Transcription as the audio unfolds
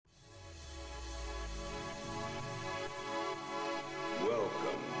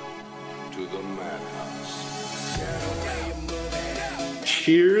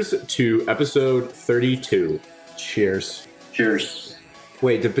cheers to episode 32. Cheers. Cheers.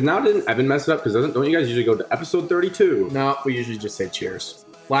 Wait, but now didn't Evan mess it up? Because don't you guys usually go to episode 32? No, we usually just say cheers.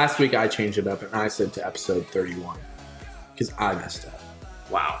 Last week I changed it up and I said to episode 31 because I messed up.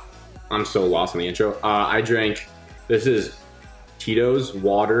 Wow. I'm so lost in the intro. I drank, this is Tito's,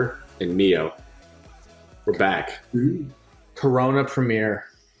 water, and Mio. We're back. Corona premiere.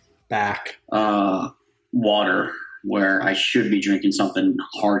 Back. Water, where I should be drinking something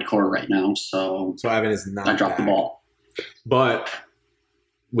hardcore right now. So Evan is not I dropped back. the ball. But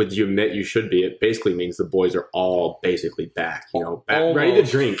would you admit you should be? It basically means the boys are all basically back. You know, back, ready to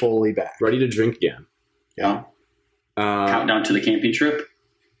Almost drink. Fully back. Ready to drink again. Yeah. Countdown to the camping trip.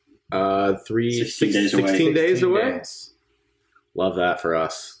 16 days away. 16 days away. days. Love that for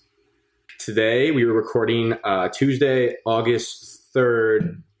us. Today we were recording Tuesday, August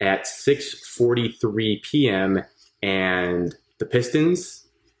 3rd at 6:43 p.m. and the Pistons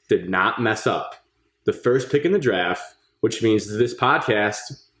did not mess up. The first pick in the draft, which means this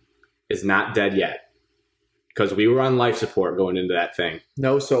podcast is not dead yet because we were on life support going into that thing.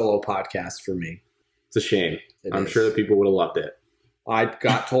 No solo podcast for me. It's a shame. I'm is. sure that people would have loved it. I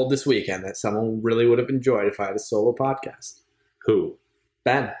got told this weekend that someone really would have enjoyed if I had a solo podcast. Who?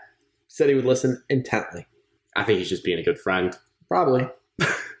 Ben said he would listen intently. I think he's just being a good friend. Probably.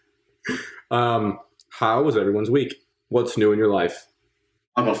 How was everyone's week? What's new in your life?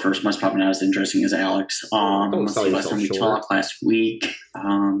 I'll go first. Mine's probably not as interesting as Alex. Don't Let's sell see, last yourself time we short. talked last week.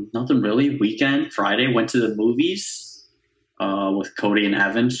 Nothing really. Weekend, Friday, went to the movies with Cody and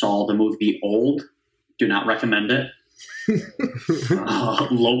Evan. Saw the movie Old. Do not recommend it.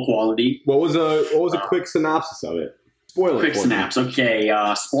 Low quality. What was a quick synopsis of it? Spoiler. Quick snaps. Okay,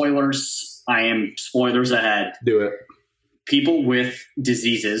 spoilers. I am spoilers ahead. Do it. People with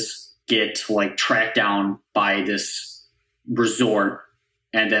diseases get like tracked down by this resort,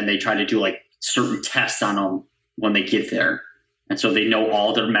 and then they try to do like certain tests on them when they get there, and so they know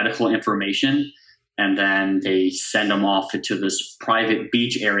all their medical information, and then they send them off into this private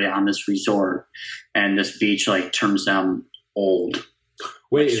beach area on this resort, and this beach like turns them old.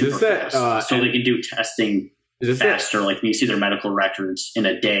 Wait, like, is this super that? fast. So they can do testing Is this faster, like you see their medical records in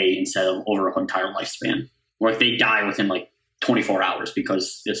a day instead of over an entire lifespan. Or if they die within like 24 hours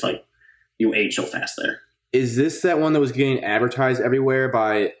because it's like you age so fast there. Is this that one that was getting advertised everywhere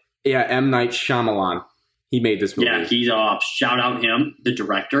by M. Night Shyamalan? He made this movie. Yeah, he's shout out him, the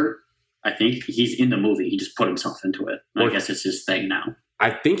director. I think he's in the movie. He just put himself into it. I guess it's his thing now. I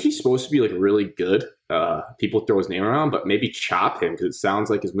think he's supposed to be like really good. People throw his name around, but maybe chop him because it sounds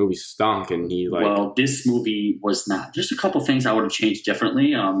like his movie stunk and he like. Well, this movie was not. Just a couple things I would have changed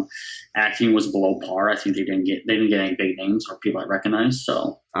differently. Acting was below par. I think they didn't get any big names or people I recognize.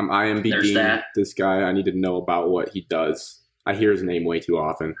 So I'm IMDbing that. this guy. I need to know about what he does. I hear his name way too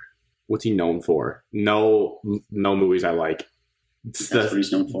often. What's he known for? No movies I like. It's that's what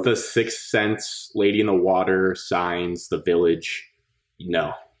he's known for. The Sixth Sense, Lady in the Water, Signs, The Village.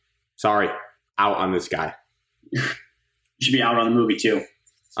 No. Sorry. Out on this guy. You should be out on the movie too.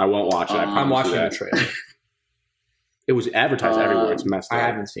 I won't watch it. I I'm I'm promise you watching the that. trailer. It was advertised everywhere. It's messed up. I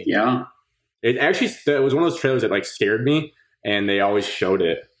haven't seen it. Yeah. It was one of those trailers that like scared me, and they always showed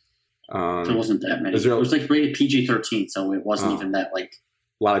it. There wasn't that many. Is there- It was like rated PG-13, so it wasn't Oh. even that like.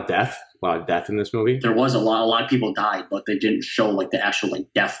 A lot of death in this movie. There was a lot of people died, but they didn't show like the actual like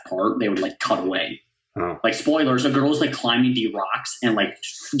death part. They would like cut away. Oh. Like spoilers, a girl's like climbing the rocks and like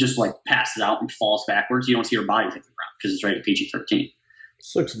just like passes out and falls backwards. You don't see her body hitting the ground because it's rated PG-13.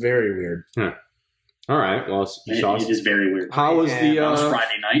 This looks very weird. All right. Well, It is very weird. how was And That was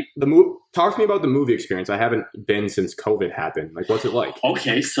Friday night. Talk to me about the movie experience. I haven't been since COVID happened. Like, what's it like?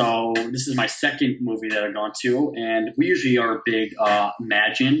 Okay, so this is my second movie that I've gone to, and we usually are big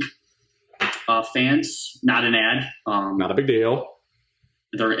Imagine fans. Not an ad. Not a big deal.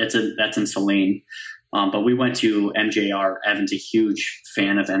 That's in Saline. But we went to MJR. Evan's a huge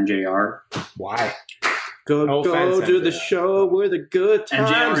fan of MJR. Why? Go No offense, to the MJR. show where the good MJR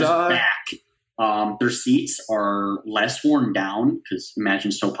times is are. back. Their seats are less worn down because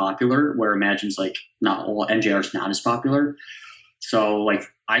Imagine's so popular, where Imagine's like MJR's not as popular. So like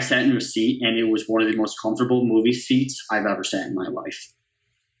I sat in a seat and it was one of the most comfortable movie seats I've ever sat in my life.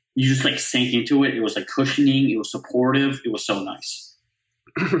 You just like sank into it. It was like cushioning. It was supportive. It was so nice.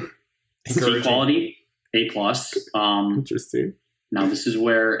 Seat quality, A+. Interesting. Now this is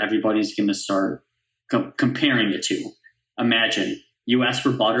where everybody's going to start comparing the two. Imagine you ask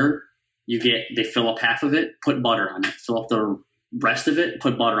for butter, they fill up half of it, put butter on it. Fill up the rest of it,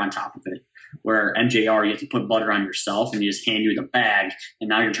 put butter on top of it. Where MJR, you have to put butter on yourself, and they just hand you the bag, and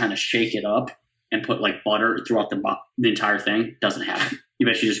now you're trying to shake it up and put like butter throughout the entire thing. Doesn't happen. You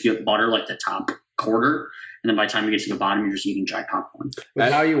basically just get butter like the top quarter, and then by the time you get to the bottom, you're just eating dry popcorn.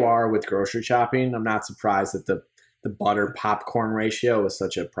 With how you are with grocery shopping, I'm not surprised that the butter popcorn ratio is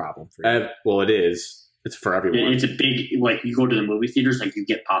such a problem for you. Well, it is. It's for everyone. It's a big, like, you go to the movie theaters, like, you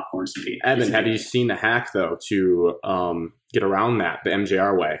get popcorn to be. Evan, have you seen the hack, though, to get around that, the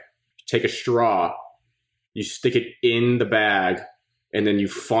MJR way? Take a straw, you stick it in the bag, and then you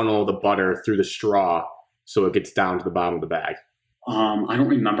funnel the butter through the straw so it gets down to the bottom of the bag. I don't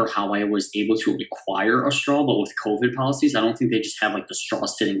remember how I was able to acquire a straw, but with COVID policies, I don't think they just have like the straw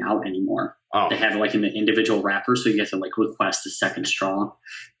sitting out anymore. Oh. They have it like in the individual wrapper, so you have to like request a second straw.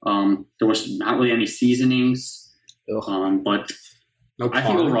 There was not really any seasonings, but No I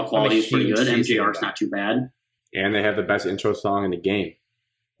think pun. overall quality is pretty huge good. seasoning MJR is guy. not too bad, And they have the best intro song in the game.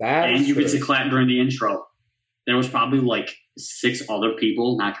 and you get to clap during the intro. There was probably like 6 other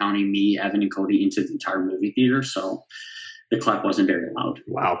people, not counting me, Evan, and Cody, into the entire movie theater, so the clap wasn't very loud.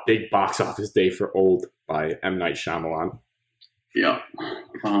 Wow, big box office day for Old by M. Night Shyamalan. Yeah.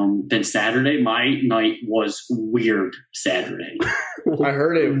 Then Saturday, my night was weird. Saturday, I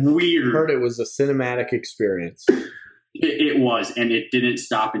heard it. weird. Heard it was a cinematic experience. It was, and it didn't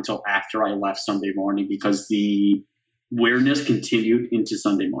stop until after I left Sunday morning because the weirdness continued into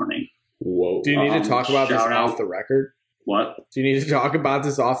Sunday morning. Whoa. Do you need to talk about this shout out. off the record? What? Do you need to talk about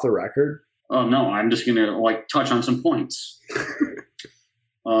this off the record? Oh no, I'm just gonna like touch on some points.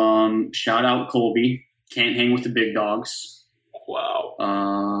 Shout out Colby. Can't hang with the big dogs.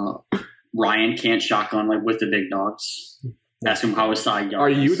 Wow. Ryan can't shotgun like with the big dogs. Ask him how his side yard Are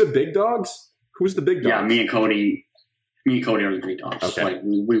you is. the big dogs? Who's the big dogs? Yeah, me and Cody are the big dogs. Okay. Like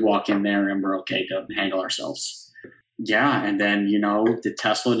we walk in there and we're okay to handle ourselves. Yeah, and then the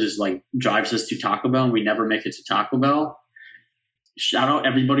Tesla just like drives us to Taco Bell, and we never make it to Taco Bell. Shout out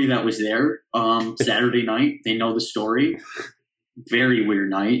everybody that was there Saturday night. They know the story. Very weird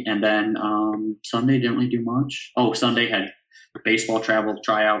night. And then Sunday didn't really do much. Oh, Sunday had baseball travel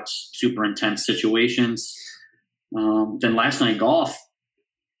tryouts, super intense situations. Then last night golf.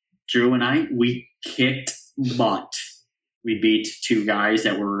 Drew and I, we kicked butt. We beat 2 guys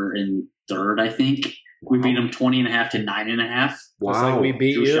that were in third, I think. We beat them 20.5 to 9.5. Just Wow. like we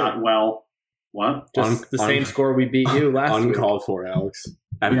beat Drew you. shot well. What? Just the same score we beat you last week. Uncalled for, Alex.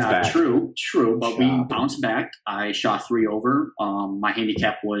 Evan's Yeah, back. true. But we Shot. bounced back. I shot 3 over. My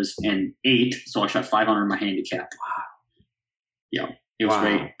handicap was an 8, so I shot 500 in my handicap. Yeah, it was Wow.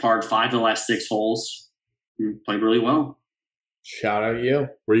 great. Parred 5 of the last 6 holes. Played really well. Shout out you.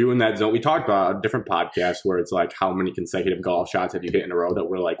 Were you in that zone? We talked about a different podcast where it's like how many consecutive golf shots have you hit in a row that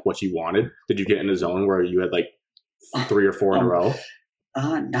were like what you wanted? Did you get in a zone where you had like 3 or 4 in a row?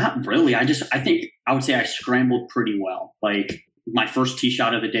 Not really. I think I would say I scrambled pretty well. Like my first tee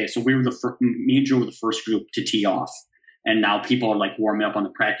shot of the day. So we were me and Drew were the first group to tee off. And now people are like warming up on the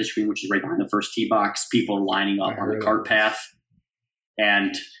practice green, which is right behind the first tee box. People are lining up on the cart path.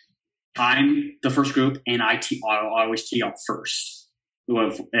 And I'm the first group, and I always tee up first.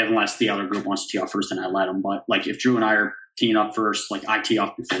 Unless the other group wants to tee off first, then I let them. But like if Drew and I are teeing up first, like I tee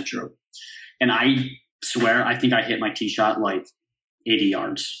off before Drew. And I swear, I think I hit my tee shot like 80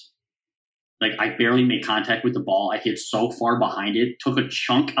 yards. Like I barely made contact with the ball. I hit so far behind it, took a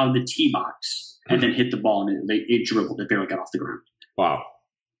chunk out of the tee box, and then hit the ball, and it dribbled. It barely got off the ground. Wow.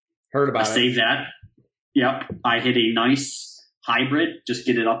 Heard I about it. saved that. Yep. I hit a nice hybrid, just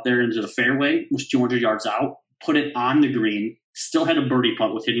get it up there into the fairway, was 200 yards out, put it on the green, still had a birdie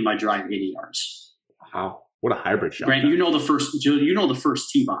putt with hitting my drive 80 yards. Wow. What a hybrid shot. Grant, you know the first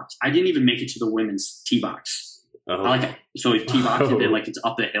tee box. I didn't even make it to the women's tee box. Oh. I like it. So it's tee box, and then like it's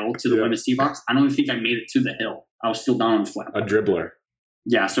up the hill to the Yeah. women's tee box. I don't even think I made it to the hill. I was still down on the flat. A dribbler.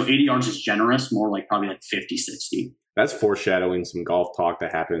 Yeah, so 80 yards is generous, more like probably like 50, 60. That's foreshadowing some golf talk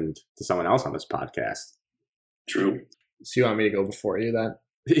that happened to someone else on this podcast. True. So you want me to go before you then?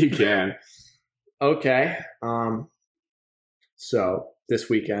 You can. Okay. So this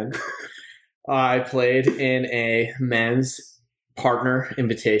weekend, I played in a men's partner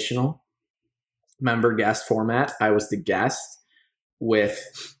invitational member guest format. I was the guest with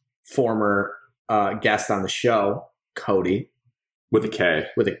former guest on the show, Cody, With a K.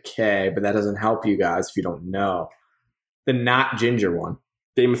 with a K, but that doesn't help you guys if you don't know. The not ginger one.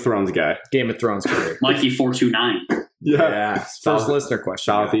 Game of Thrones guy. Game of Thrones Cody. Mikey 429. Yeah. First South- listener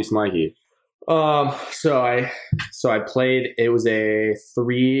question. Southeast Mikey. So I played. It was a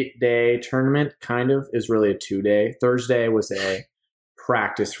 3-day tournament, kind of. It was really a 2-day. Thursday was a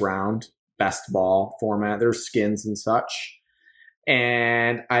practice round, best ball format. There's skins and such.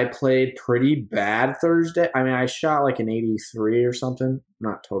 And I played pretty bad Thursday. I mean, I shot like an 83 or something. I'm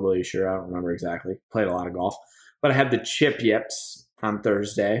not totally sure. I don't remember exactly. Played a lot of golf. But I had the chip yips on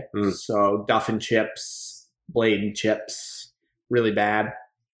Thursday. So Duff and chips, Blade and chips, really bad.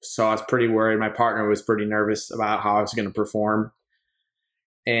 So I was pretty worried. My partner was pretty nervous about how I was going to perform.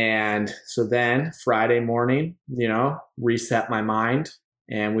 And so then Friday morning, reset my mind.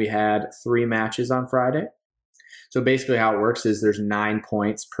 And we had 3 matches on Friday. So basically how it works is there's 9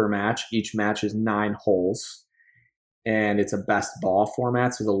 points per match. Each match is 9 holes. And it's a best ball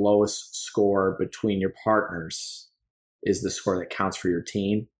format. So the lowest score between your partners is the score that counts for your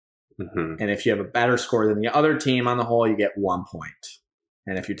team. Mm-hmm. And if you have a better score than the other team on the hole, you get 1 point.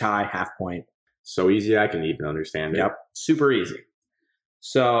 And if you tie, half point. So easy, I can even understand it. Yep, super easy.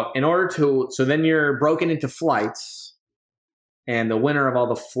 So then you're broken into flights, and the winner of all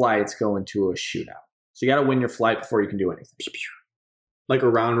the flights go into a shootout. So you got to win your flight before you can do anything. Like a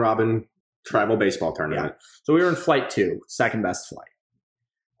round robin tribal baseball tournament. Yeah. So we were in flight 2, second best flight.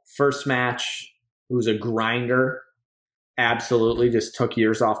 First match, it was a grinder. Absolutely just took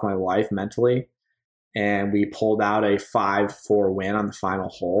years off my life mentally. And we pulled out a 5-4 win on the final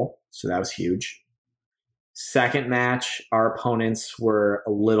hole. So that was huge. Second match, our opponents were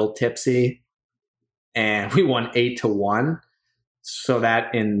a little tipsy, and we won 8-1. So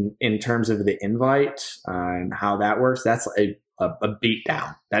that in terms of the invite and how that works, that's a beat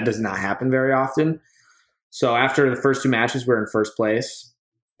down. That does not happen very often. So after the first 2 matches, we're in first place.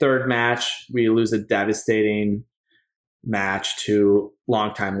 Third match, we lose a devastating match to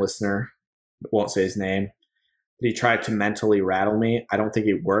longtime listener. Won't say his name. But he tried to mentally rattle me. I don't think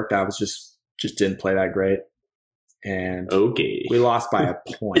it worked. I was just didn't play that great. And okay, we lost by a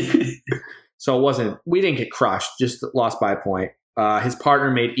point. So we didn't get crushed, just lost by a point. His partner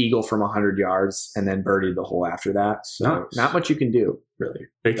made eagle from 100 yards and then birdied the hole after that. So nice. Not much you can do, really.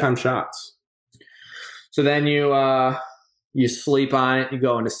 Big time shots. So then you sleep on it. You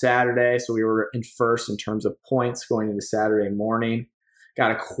go into Saturday. So we were in first in terms of points going into Saturday morning.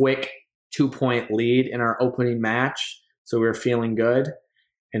 Got a quick 2-point lead in our opening match. So we were feeling good.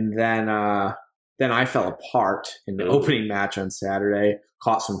 And then I fell apart in the opening match on Saturday,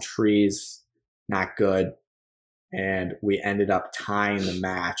 caught some trees, not good. And we ended up tying the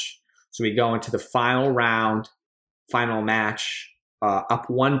match. So we go into the final match, up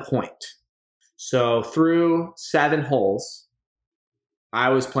 1 point. So through 7 holes, I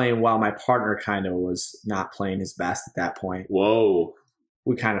was playing well. My partner kind of was not playing his best at that point. Whoa.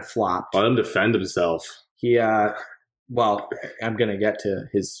 We kind of flopped. Let him defend himself. He, I'm going to get to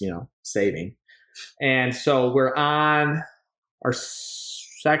his, saving. And so we're on our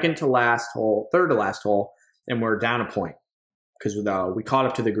third to last hole, and we're down a point because we caught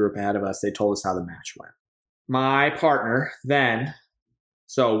up to the group ahead of us. They told us how the match went. My partner then,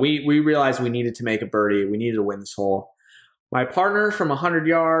 so we realized we needed to make a birdie. We needed to win this hole. My partner from 100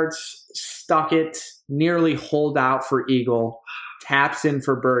 yards stuck it, nearly holed out for eagle, taps in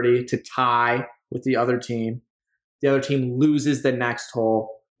for birdie to tie with the other team. The other team loses the next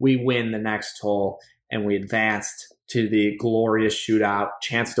hole. We win the next hole, and we advanced to the glorious shootout,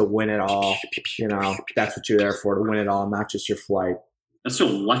 chance to win it all. That's what you're there for, to win it all, not just your flight. That's an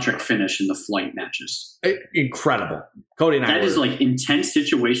electric finish in the flight matches. Incredible. Cody and I That is like intense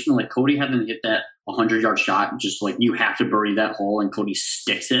situation. Like Cody hadn't hit that 100-yard shot. Just like you have to birdie that hole, and Cody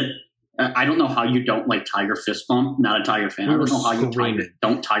sticks it. I don't know how you don't like Tiger fist bump. Not a Tiger fan. I don't know how you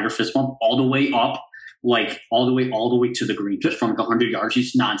don't Tiger fist bump all the way up. Like all the way to the green, just from 100 yards,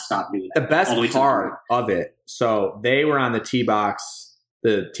 just nonstop doing that. The best part of it, so they were on the tee box.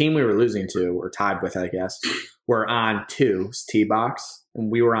 The team we were losing to, or tied with, I guess, were on 2's tee box, and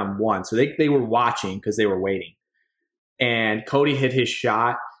we were on 1. So they were watching because they were waiting. And Cody hit his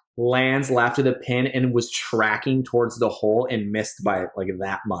shot, lands left of the pin, and was tracking towards the hole and missed by like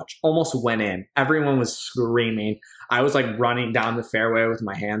that much. Almost went in. Everyone was screaming. I was like running down the fairway with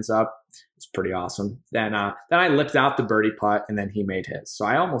my hands up. It's pretty awesome. Then I lipped out the birdie putt, and then he made his. So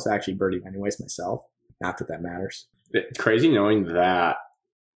I almost actually birdied anyways myself. Not that matters. It's crazy knowing that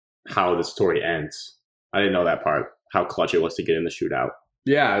how the story ends. I didn't know that part, how clutch it was to get in the shootout.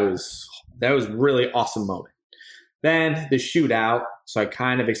 Yeah, that was really awesome moment. Then the shootout, so I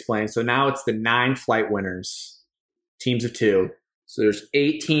kind of explained. So now it's the 9 flight winners, teams of 2. So there's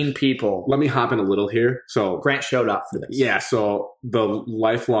 18 people. Let me hop in a little here. So Grant showed up for this. Yeah, so the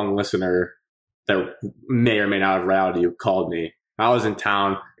lifelong listener that may or may not have rattled you called me. I was in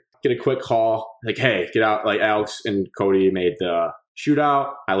town, get a quick call, like, hey, get out. Like Alex and Cody made the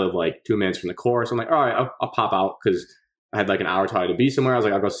shootout. I live like 2 minutes from the course. I'm like, all right, I'll pop out because I had like an hour till I had to be somewhere. I was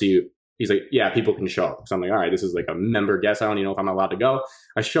like, I'll go see you. He's like, yeah, people can show up. So I'm like, all right, this is like a member guest. I don't even know if I'm allowed to go.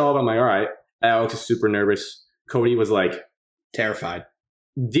 I show up. I'm like, all right. Alex is super nervous. Cody was like terrified.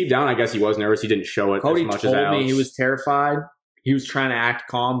 Deep down, I guess he was nervous. He didn't show it Cody as much as Alex. told me he was terrified. he was trying to act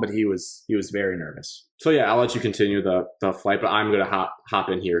calm, but he was very nervous. So yeah, I'll let you continue the flight, but I'm going to hop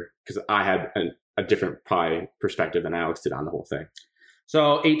in here because I had a different probably perspective than Alex did on the whole thing.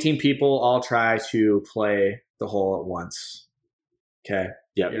 So 18 people all try to play the hole at once. Okay.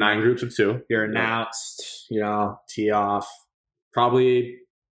 Yeah, 9 groups of 2. You're announced, tee off. Probably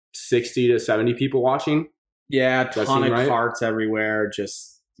 60 to 70 people watching. Yeah, Does that ton seem of right? carts everywhere,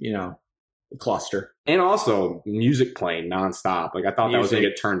 just, a cluster. And also music playing nonstop. Like I thought that was going to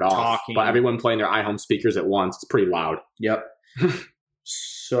get turned off. Talking. But everyone playing their iHome speakers at once. It's pretty loud. Yep.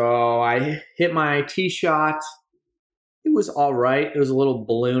 So I hit my tee shot. It was all right. It was a little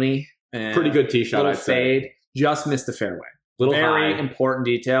balloony. And Pretty good tee shot, little I'd say. fade. Just missed the fairway. Little Very high. important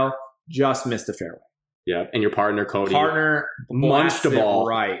detail. Just missed the fairway. Yeah, and your partner, Cody, Partner munched the blasted ball.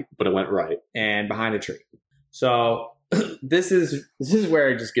 right but it went right. and behind a tree. So this is where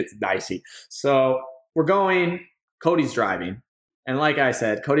it just gets dicey. So we're going. Cody's driving, and like I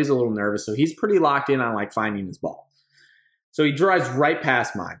said, Cody's a little nervous, so he's pretty locked in on like finding his ball. So he drives right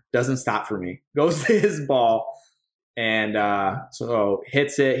past mine, doesn't stop for me, goes to his ball, and so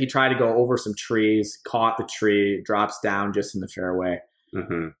hits it. He tried to go over some trees, caught the tree, drops down just in the fairway.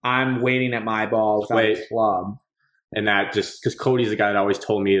 Mm-hmm. I'm waiting at my ball without a club. And that just because Cody's the guy that always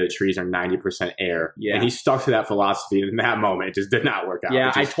told me that trees are 90% air. Yeah. And he stuck to that philosophy. And in that moment, it just did not work out. Yeah,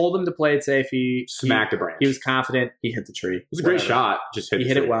 It I just told him to play it safe. He smacked a branch. He was confident. He hit the tree. It was a great shot. Just He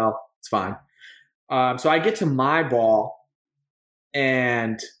hit it well. It's fine. So I get to my ball,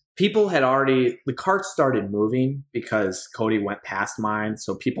 and people had already, the cart started moving because Cody went past mine.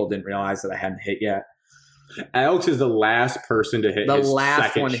 So people didn't realize that I hadn't hit yet. Alex is the last person to hit The his last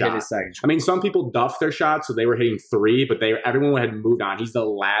second one to shot. hit his second shot. I mean, some people duffed their shots, so they were hitting 3, but everyone had moved on. He's the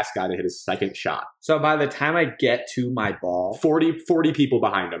last guy to hit his second shot. So by the time I get to my ball, 40 people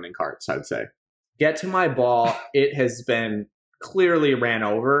behind him in carts, I'd say. it has been clearly ran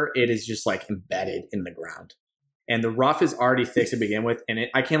over. It is just like embedded in the ground. And the rough is already thick to begin with, and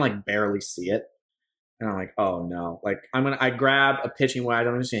I can like barely see it. And I'm like, oh no. Like I grab a pitching wedge.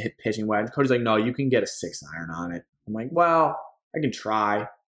 I'm just gonna hit pitching wedge. Cody's like, no, you can get a 6-iron on it. I'm like, well, I can try.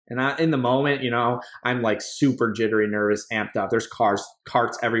 And in the moment, I'm like super jittery, nervous, amped up. There's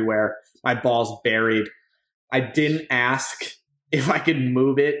carts everywhere. My ball's buried. I didn't ask if I could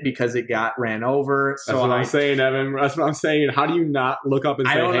move it because it got ran over. That's what I'm saying, Evan. That's what I'm saying. How do you not look up and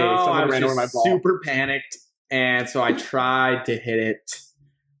say, I don't hey, know. I someone was ran over my just ball? super panicked. And so I tried to hit it.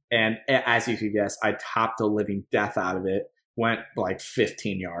 And as you could guess, I topped the living death out of it. Went like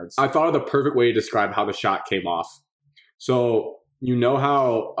 15 yards. I thought of the perfect way to describe how the shot came off. So you know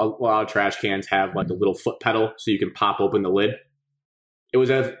how a lot of trash cans have like a little foot pedal so you can pop open the lid? It was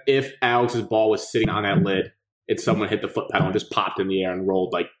as if Alex's ball was sitting on that lid and someone hit the foot pedal and just popped in the air and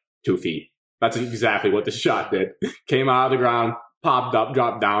rolled like 2 feet. That's exactly what the shot did. Came out of the ground, popped up,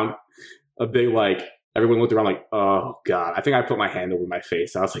 dropped down. A big like... Everyone looked around like, oh, God. I think I put my hand over my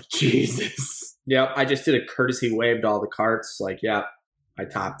face. I was like, Jesus. Yep. I just did a courtesy wave to all the carts. Like, yep, I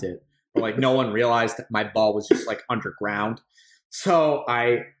topped it. But like no one realized that my ball was just like underground. So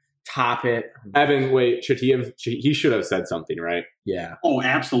I top it. Evan, wait, he should have said something, right? Yeah. Oh,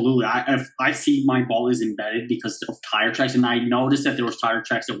 absolutely. If I see my ball is embedded because of tire tracks, and I noticed that there was tire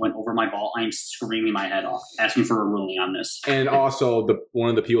tracks that went over my ball, I am screaming my head off, asking for a ruling on this. And also, one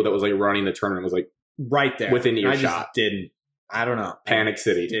of the people that was like running the tournament was like, right there. within I earshot. just didn't. I don't know. Panic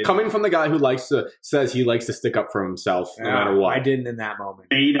City. Didn't. Coming from the guy who says he likes to stick up for himself no matter what. I didn't in that moment.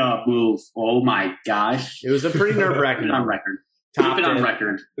 Beta move. Oh my gosh. It was a pretty nerve-wracking Keep it on moment. record. Topped Keep it on it.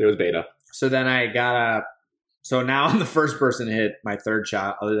 record. It was beta. So then so now I'm the first person to hit my third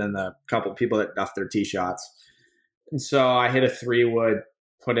shot other than the couple people that duffed their tee shots. And so I hit a 3-wood,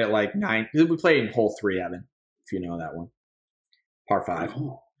 put it like 9. We played in hole 3, Evan, if you know that one. Par 5.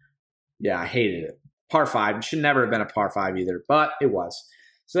 Oh. Yeah, I hated it. Par 5. It should never have been a par 5 either, but it was.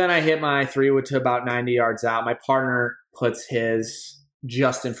 So then I hit my 3-wood to about 90 yards out. My partner puts his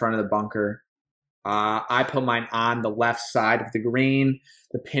just in front of the bunker. I put mine on the left side of the green.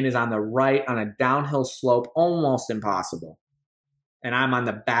 The pin is on the right on a downhill slope, almost impossible. And I'm on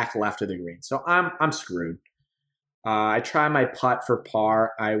the back left of the green. So I'm screwed. I try my putt for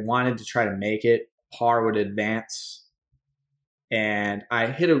par. I wanted to try to make it. Par would advance. And I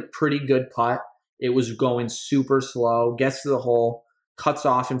hit a pretty good putt. It was going super slow, gets to the hole, cuts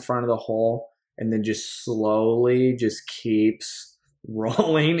off in front of the hole, and then just slowly just keeps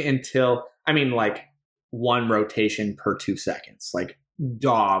rolling until, like 1 rotation per 2 seconds, like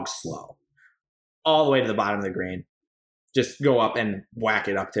dog slow, all the way to the bottom of the green. Just go up and whack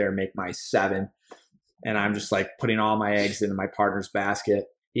it up there and make my 7. And I'm just like putting all my eggs into my partner's basket.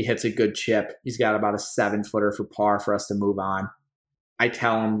 He hits a good chip. He's got about a 7-footer for par for us to move on. I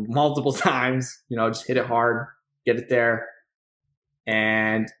tell him multiple times, just hit it hard, get it there.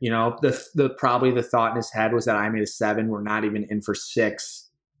 And, probably the thought in his head was that I made a 7. We're not even in for 6.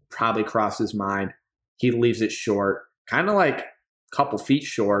 Probably crossed his mind. He leaves it short, kind of like a couple feet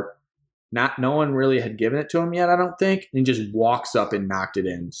short. No one really had given it to him yet, I don't think. And he just walks up and knocked it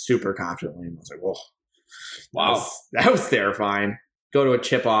in super confidently. And I was like, whoa. Wow. That was terrifying. Go to a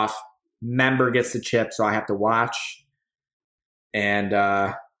chip off. Member gets the chip, so I have to watch. And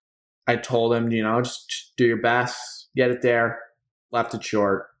I told him, just do your best. Get it there. Left it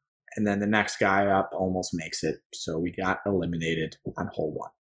short. And then the next guy up almost makes it. So we got eliminated on hole 1.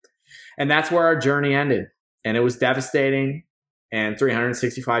 And that's where our journey ended. And it was devastating. And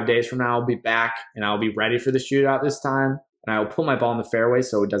 365 days from now, I'll be back and I'll be ready for the shootout this time. And I will put my ball in the fairway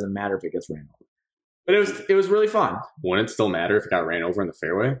so it doesn't matter if it gets ran over. But it was really fun. Wouldn't it still matter if it got ran over in the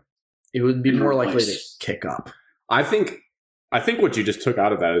fairway? It would be more likely to kick up. I think what you just took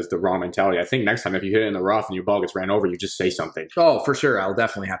out of that is the wrong mentality. I think next time if you hit it in the rough and your ball gets ran over, you just say something. Oh, for sure. I'll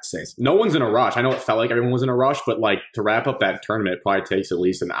definitely have to say something. No one's in a rush. I know it felt like everyone was in a rush, but to wrap up that tournament, it probably takes at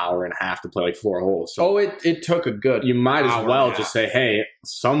least an hour and a half to play 4 holes. So it took a good You might as well just say, hey,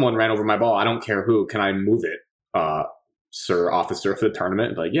 someone ran over my ball. I don't care who. Can I move it, sir, officer for the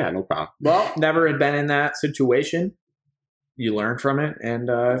tournament? Yeah, no problem. Well, never had been in that situation. You learn from it. And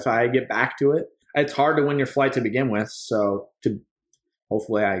if I get back to it, it's hard to win your flight to begin with. So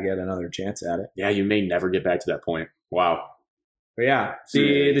hopefully I get another chance at it. Yeah, you may never get back to that point. Wow. But yeah,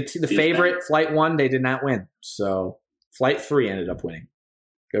 the favorite, Flight 1, they did not win. So Flight 3 ended up winning.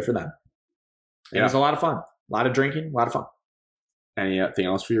 Good for them. It was a lot of fun. A lot of drinking, a lot of fun. Anything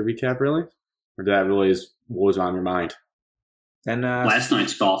else for your recap, really? Or that really is what was on your mind? And last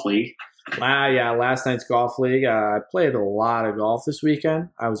night's golf league. Last night's golf league. I played a lot of golf this weekend.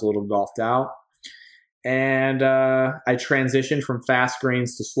 I was a little golfed out. And I transitioned from fast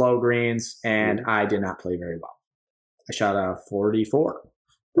greens to slow greens, and I did not play very well. I shot a 44.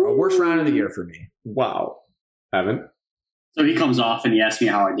 A worst round of the year for me. Wow. Evan? So he comes off and he asked me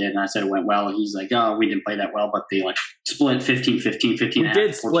how I did, and I said it went well. And he's like, oh, we didn't play that well, but they split 15-15, 15 We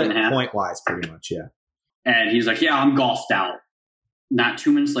did split point-wise pretty much, yeah. And he's like, yeah, I'm golfed out. Not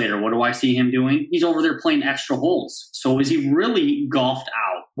 2 minutes later, what do I see him doing? He's over there playing extra holes. So is he really golfed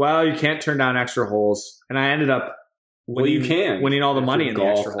out? Well, you can't turn down extra holes. And I ended up winning all the money in the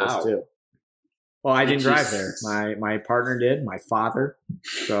extra holes, too. Well, I didn't drive there. My partner did, my father.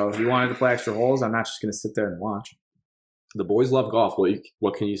 So if he wanted to play extra holes, I'm not just going to sit there and watch. The boys love golf.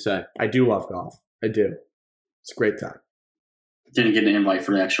 What can you say? I do love golf. I do. It's a great time. Didn't get an invite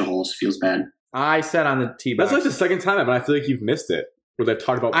for the extra holes. Feels bad. I said on the tee box. That's the second time, but I feel like you've missed it. Where they've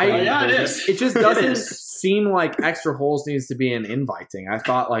talked about playing. It is. It just doesn't seem like extra holes needs to be an invite thing. I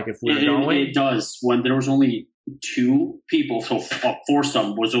thought if we were going. It does. When there was only 2 people, so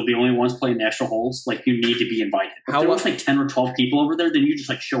foursome was the only ones playing the extra holes, you need to be invited. If there was 10 or 12 people over there, then you just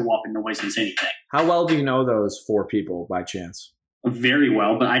show up and nobody's going to say anything. How well do you know those 4 people by chance? Very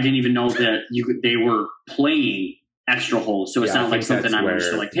well, but I didn't even know that they were playing extra holes. So it's not like something I'm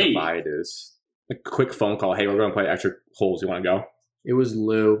just hey. Divide is a quick phone call. Hey, we're going to play extra holes. You want to go? It was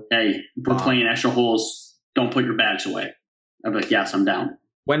Lou. Hey, we're playing extra holes. Don't put your bags away. I'm like, yes, I'm down.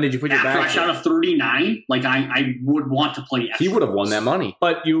 When did you put your bags away? After I shot a 39, I would want to play extra He would have won holes. that money.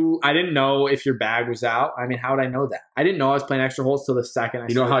 But I didn't know if your bag was out. I mean, how would I know that? I didn't know I was playing extra holes till the second I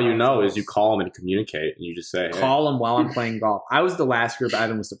You know how you know is you call them and communicate, and you just say, call them while I'm playing golf. I was the last group.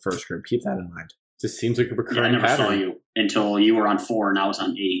 Evan was the first group. Keep that in mind. It just seems like a recurring I never pattern. saw you until you were on 4 and I was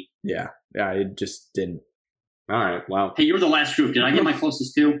on 8. Yeah, it just didn't. All right, wow. Hey, you were the last group. Did I get my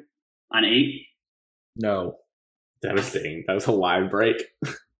closest 2 on 8? No. Devastating. That was a live break.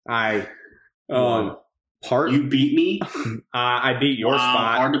 I You beat me? I beat your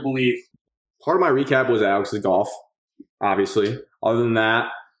spot. Hard to believe. Part of my recap was Alex's golf, obviously. Other than that,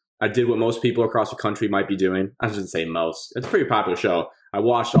 I did what most people across the country might be doing. I shouldn't say most. It's a pretty popular show. I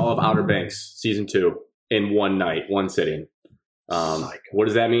watched all of Outer Banks season 2 in one night, one sitting. What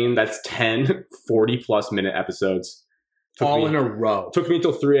does that mean? That's 10 40-plus minute episodes. In a row. Took me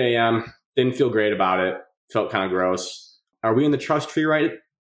until 3 a.m. Didn't feel great about it. Felt kind of gross. Are we in the trust tree right?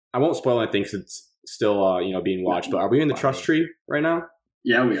 I won't spoil anything because it's still being watched. But are we in the trust tree right now?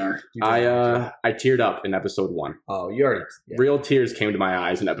 Yeah, we are. I teared up in episode 1. Oh, you already. Yeah. Real tears came to my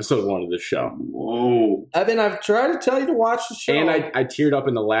eyes in episode 1 of this show. Whoa. Evan, I've tried to tell you to watch the show. And I teared up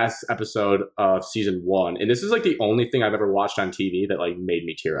in the last episode of season 1. And this is the only thing I've ever watched on TV that made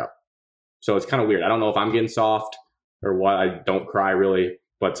me tear up. So it's kind of weird. I don't know if I'm getting soft or what. I don't cry really.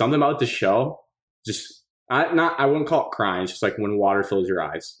 But something about the show, I wouldn't call it crying. It's just like when water fills your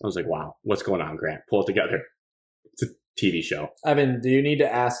eyes. I was like, wow, what's going on, Grant? Pull it together. It's a TV show. Evan, do you need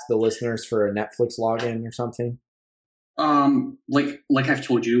to ask the listeners for a Netflix login or something? Like I've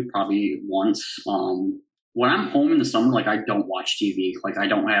told you probably once, when I'm home in the summer, like I don't watch TV. Like I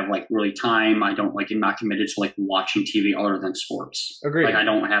don't have like really time. I don't like, I'm not committed to like watching TV other than sports. Agreed. Like I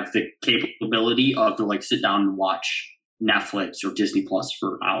don't have the capability of to like sit down and watch Netflix or Disney Plus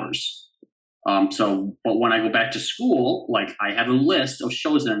for hours. But when I go back to school, like I have a list of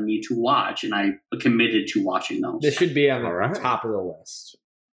shows that I need to watch, and I committed to watching those. This should be on All right. the top of the list.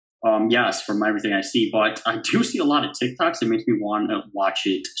 Yes, from everything I see, but I do see a lot of TikToks that makes me want to watch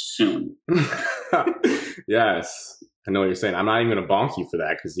it soon. Yes, I know what you're saying. I'm not even going to bonk you for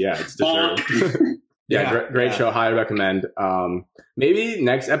that because it's deserved. Yeah, great show. Highly recommend. Maybe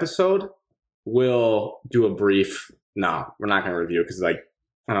next episode we'll do a brief. No, we're not going to review because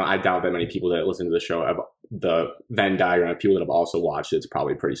I doubt that many people that listen to the show have the Venn diagram of people that have also watched it. It's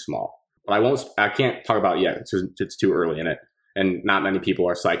probably pretty small. But I can't talk about it yet. It's too early in it. And not many people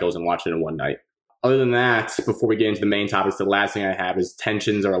are psychos and watch it in one night. Other than that, before we get into the main topics, the last thing I have is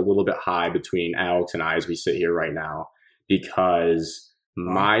tensions are a little bit high between Alex and I as we sit here right now because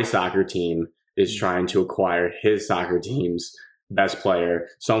my soccer team is trying to acquire his soccer team's best player.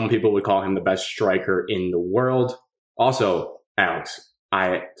 Some people would call him the best striker in the world. Also, Alex,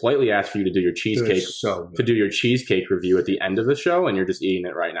 I politely asked for you to do your cheesecake review at the end of the show, and you're just eating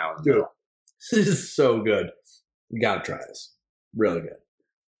it right now. Dude, this is so good. You gotta try this. Really good.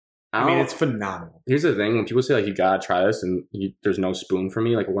 I mean, it's phenomenal. Here's the thing: when people say like you gotta try this, and there's no spoon for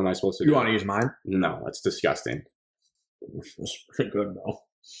me, like what am I supposed to do? You want to use mine? No, that's disgusting. It's pretty good though.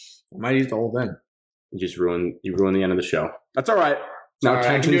 I might use the whole thing. You ruin the end of the show. That's all right. Now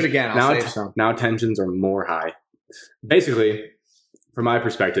I can do it again. Now tensions are more high. Basically, from my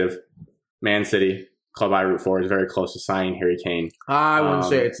perspective, Man City, club I root for, is very close to signing Harry Kane. I wouldn't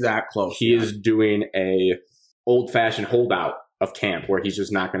say it's that close. He is doing a old-fashioned holdout of camp where he's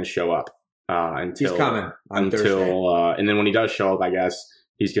just not going to show up until he's coming on Thursday. And then when he does show up, I guess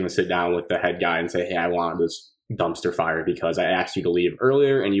he's going to sit down with the head guy and say, "Hey, I wanted this dumpster fire because I asked you to leave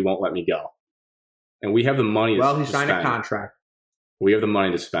earlier and you won't let me go." And we have the money. Well, he signed a contract. We have the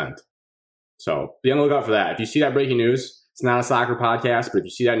money to spend, so be on the lookout for that. If you see that breaking news, it's not a soccer podcast, but if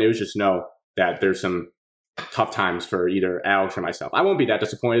you see that news, just know that there's some tough times for either Alex or myself. I won't be that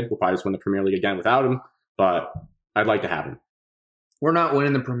disappointed. We'll probably just win the Premier League again without him, but I'd like to have him. We're not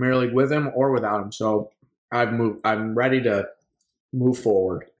winning the Premier League with him or without him, so I'm ready to move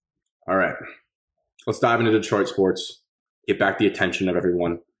forward. All right. Let's dive into Detroit sports. Get back the attention of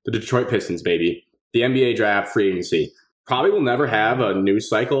everyone. The Detroit Pistons, baby. The NBA draft, free agency. Probably will never have a news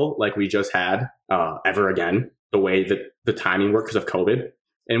cycle like we just had ever again, the way that the timing worked because of COVID.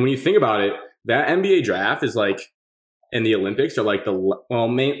 And when you think about it, that NBA draft is like, and the Olympics are like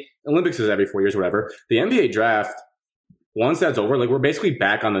Olympics is every 4 years, whatever. The NBA draft, once that's over, like we're basically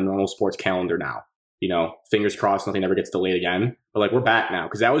back on the normal sports calendar now. You know, fingers crossed, nothing ever gets delayed again. But like we're back now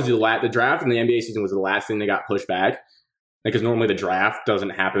because that was the draft and the NBA season was the last thing that got pushed back. Because normally the draft doesn't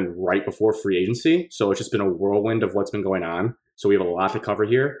happen right before free agency, so it's just been a whirlwind of what's been going on. So we have a lot to cover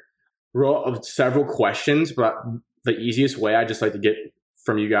here. Several questions, but the easiest way I just like to get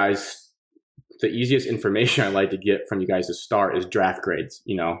from you guys, the easiest information I like to get from you guys to start is draft grades.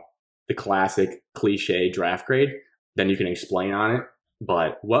 You know, the classic cliche draft grade. Then you can explain on it.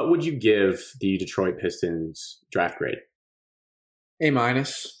 But what would you give the Detroit Pistons draft grade? A-.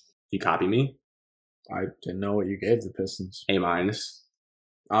 You copy me? I didn't know what you gave the Pistons. A-.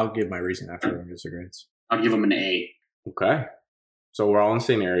 I'll give my reason after I give the grades. I'll give them an A. Okay. So we're all in the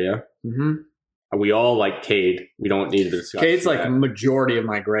same area. Mm-hmm. We all like Cade. We don't need to discuss Cade's like that. a majority of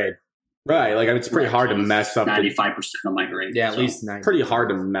my grade. Right. Like it's pretty hard to mess up 95% of my grade. Yeah, at least 90. Pretty hard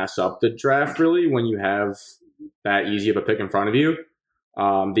to mess up the draft, really, when you have that easy of a pick in front of you.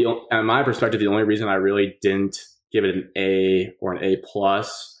 In my perspective, the only reason I really didn't give it an A or an A+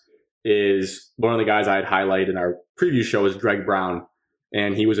 is one of the guys I had highlighted in our preview show is Greg Brown,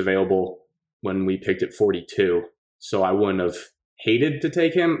 and he was available when we picked at 42. So I wouldn't have hated to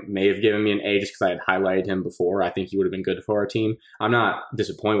take him. May have given me an A just because I had highlighted him before. I think he would have been good for our team. I'm not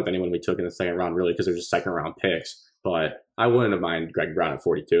disappointed with anyone we took in the second round, really, because they're just second round picks. But I wouldn't have minded Greg Brown at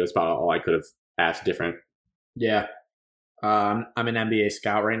 42. That's about all I could have asked different. Yeah. I'm an NBA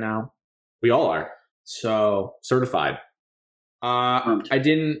scout right now. We all are. So certified. I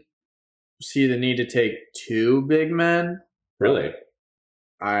didn't see the need to take two big men. Really?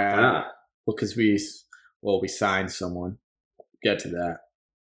 Why not? Well, because we signed someone. Get to that.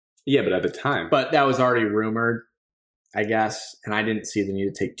 Yeah, but at the time. But that was already rumored, I guess, and I didn't see the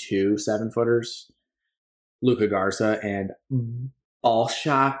need to take two 7-footers. Luka Garza and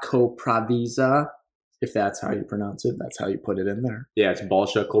Balsha Kopravica, if that's how you pronounce it. That's how you put it in there. Yeah, it's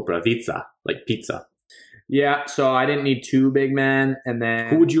Balsha Kopravica, like pizza. Yeah, so I didn't need two big men. And then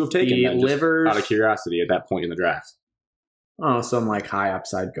Who would you have taken the then, just Livers, out of curiosity at that point in the draft? oh, some like high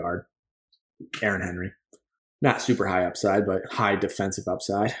upside guard. Aaron Henry. Not super high upside, but high defensive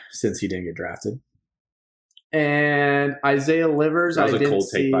upside since he didn't get drafted. And Isaiah Livers, That was I a didn't cold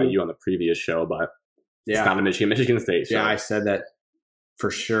take see. by you on the previous show, but it's Yeah, not a Michigan State show. yeah, I said that for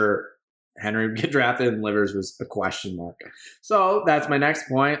sure. Henry would get drafted and Livers was a question mark. So that's my next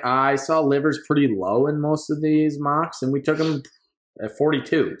point. I saw Livers pretty low in most of these mocks, and we took him at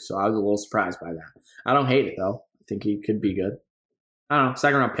 42. So I was a little surprised by that. I don't hate it, though. I think he could be good. I don't know.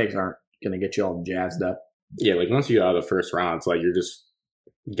 Second round picks aren't going to get you all jazzed up. Yeah, like once you get out of the first round, it's like you're just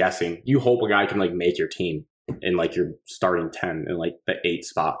guessing. You hope a guy can like make your team in like your starting 10 in like the 8th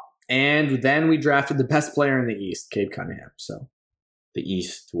spot. And then we drafted the best player in the East, Cade Cunningham. So The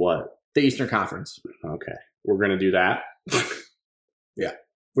East, what? the Eastern Conference. Okay. We're going to do that.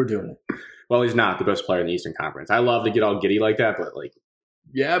 We're doing it. Well, he's not the best player in the Eastern Conference. I love to get all giddy like that, but like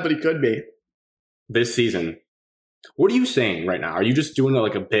Yeah, but he could be. this season, what are you saying right now? Are you just doing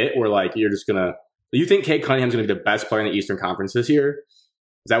like a bit or like you're just going to – you think Cade Cunningham's going to be the best player in the Eastern Conference this year?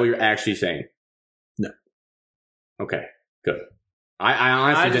 Is that what you're actually saying? No. Okay, good. I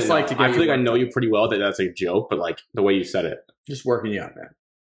honestly I just didn't like know. to get I feel you like I worked know up. you pretty well that that's a joke, but like the way you said it. Just working you out, man.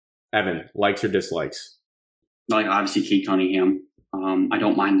 Evan, likes or dislikes? Like obviously Cade Cunningham. I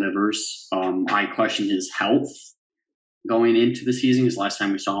don't mind Livers. I question his health going into the season because last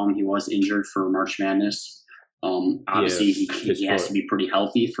time we saw him, he was injured for March Madness. Obviously, Yeah, he has to be pretty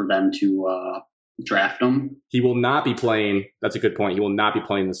healthy for them to draft him. He will not be playing. That's a good point. He will not be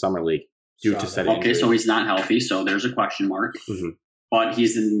playing in the summer league due to said Okay, injury. so he's not healthy, so there's a question mark. Mhm. But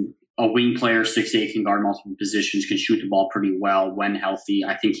he's a wing player, 6'8", can guard multiple positions, can shoot the ball pretty well when healthy.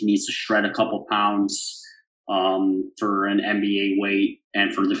 I think he needs to shred a couple pounds for an NBA weight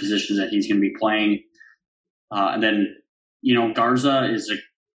and for the positions that he's going to be playing. And then, Garza is a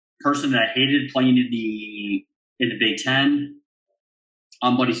person that I hated playing in the Big Ten,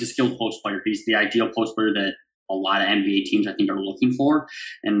 but he's a skilled post player. He's the ideal post player that a lot of NBA teams, I think, are looking for.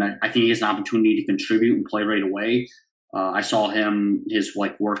 And I think he has an opportunity to contribute and play right away. I saw his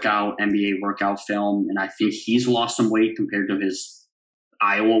NBA workout film, and I think he's lost some weight compared to his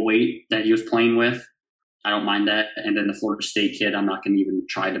Iowa weight that he was playing with. I don't mind that. And then the Florida State kid, I'm not going to even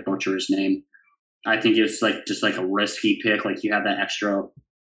try to butcher his name. I think it's just like a risky pick. Like you have that extra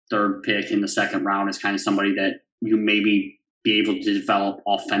third pick in the second round as kind of somebody that you maybe be able to develop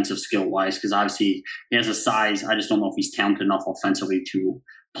offensive skill wise, because obviously he has a size. I just don't know if he's talented enough offensively to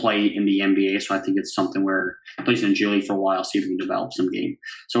play in the NBA. So I think it's something where he plays in G League for a while, see if he can develop some game.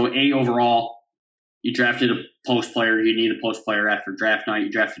 So overall, you drafted a post player. You need a post player after draft night.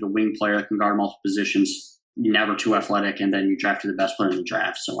 You drafted a wing player that can guard multiple positions. You're never too athletic, and then you drafted the best player in the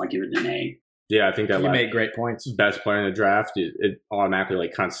draft. So I give it an A. Yeah, I think that You made great points. best player in the draft, it automatically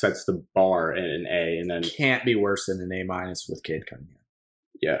like kind of sets the bar in an A, and then Can't be worse than an A- with Cade Cunningham.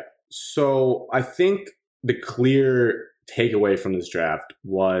 yeah. So I think the clear takeaway from this draft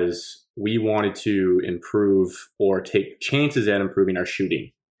was we wanted to improve or take chances at improving our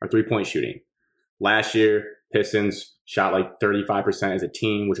shooting, our 3-point shooting. Last year, Pistons shot like 35% as a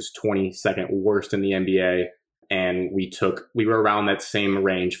team, which is 22nd worst in the NBA. And we were around that same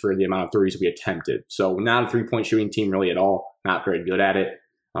range for the amount of threes we attempted. So not a 3-point shooting team really at all. Not very good at it.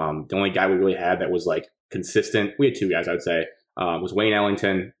 The only guy we really had that was like consistent, we had two guys I would say, was Wayne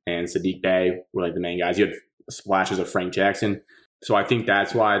Ellington and Sadiq Bey were like the main guys. You had splashes of Frank Jackson. So I think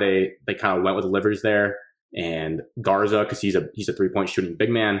that's why they kind of went with Livers there. And Garza, because he's a 3-point shooting big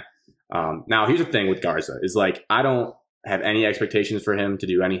man. Now here's the thing with Garza is like I don't have any expectations for him to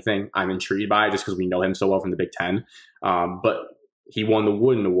do anything. I'm intrigued by it just because we know him so well from the Big Ten. But he won the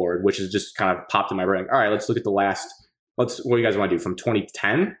Wooden Award, which is just kind of popped in my brain. All right, let's look at the last. What do you guys want to do from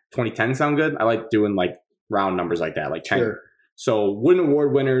 2010? 2010 sound good? I like doing like round numbers like that, like 10. Sure. So Wooden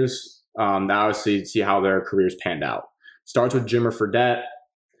Award winners, now obviously see how their careers panned out. Starts with Jimmer Fredette.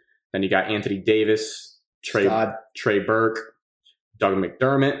 Then you got Anthony Davis, Trey Burke, Doug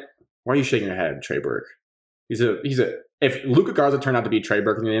McDermott. Why are you shaking your head, Trey Burke? If Luka Garza turned out to be Trey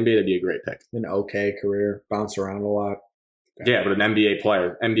Burke in the NBA, that'd be a great pick. An okay career, bounced around a lot. Yeah, but an NBA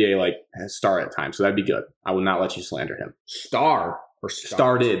player, NBA like has star at times, so that'd be good. I will not let you slander him. Star or stars?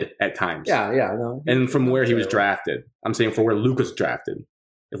 Started at times. Yeah, no. And from where he was drafted. I'm saying for where Luka's drafted.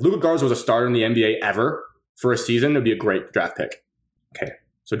 If Luka Garza was a starter in the NBA ever for a season, it'd be a great draft pick. Okay.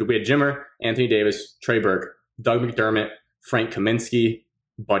 So we had Jimmer, Anthony Davis, Trey Burke, Doug McDermott, Frank Kaminsky,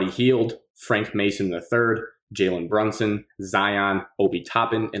 Buddy Hield, Frank Mason III, Jalen Brunson, Zion, Obi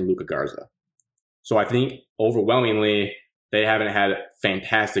Toppin, and Luka Garza. So I think overwhelmingly they haven't had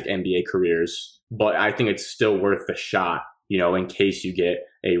fantastic NBA careers, but I think it's still worth the shot, in case you get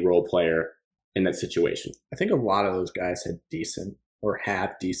a role player in that situation. I think a lot of those guys had decent or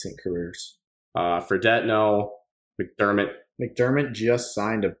have decent careers. Fredette, no. McDermott just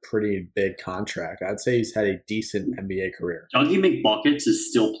signed a pretty big contract. I'd say he's had a decent NBA career. Dougie McBuckets is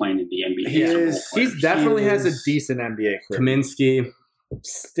still playing in the NBA. He definitely has a decent NBA career. Kaminsky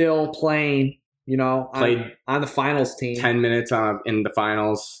still playing, played on the finals team. 10 minutes in the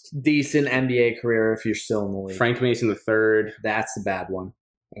finals. Decent NBA career if you're still in the league. Frank Mason III. That's the bad one.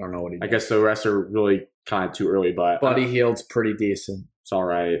 I don't know what he did. I guess the rest are really kind of too early, but Buddy Hield's pretty decent. It's all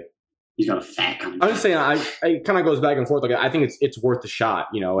right. He's got a fat contract. I'm just saying, I kind of goes back and forth. Like I think it's worth the shot.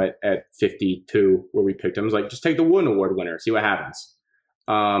 At 52 where we picked him, it's like just take the Wooden Award winner, see what happens.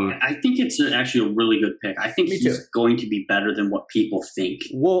 I think it's actually a really good pick. I think he's going to be better than what people think.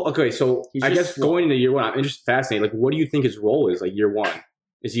 Well, okay, so I guess going into year one, I'm just fascinated. Like, what do you think his role is? Like year one,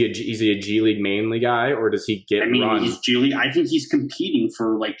 is he a G League mainly guy, or does he get run? He's G League. I think he's competing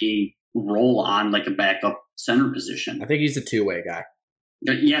for like a role on like a backup center position. I think he's a two-way guy.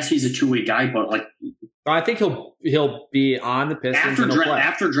 Yes, he's a two-way guy, but like I think he'll be on the Pistons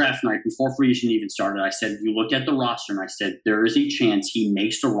after draft night, before free agency even started. I said, you look at the roster, and I said there is a chance he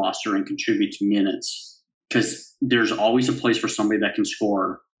makes the roster and contributes minutes because there's always a place for somebody that can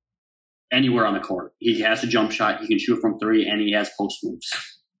score anywhere on the court. He has a jump shot, he can shoot from three, and he has post moves.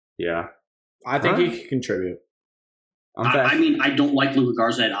 Yeah, I think he can contribute. I don't like Luka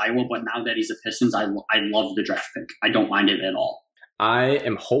Garza at Iowa, but now that he's a Pistons, I love the draft pick. I don't mind it at all. I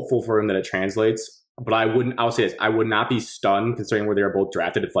am hopeful for him that it translates, but I'll say this, I would not be stunned considering where they are both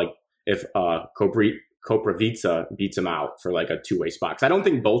drafted if Koprivica beats him out for like a two-way spot. Because I don't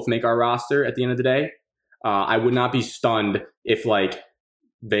think both make our roster at the end of the day. I would not be stunned if like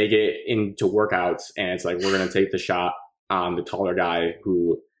they get into workouts and it's like, we're going to take the shot on the taller guy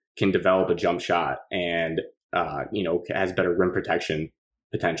who can develop a jump shot and, has better rim protection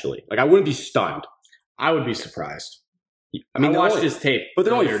potentially. Like I wouldn't be stunned. I would be surprised. I mean, I watched his tape. But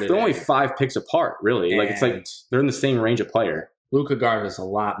they're only 5 picks apart, really. Like it's like they're in the same range of player. Luka Garza is a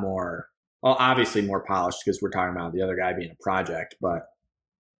lot more, obviously more polished because we're talking about the other guy being a project. But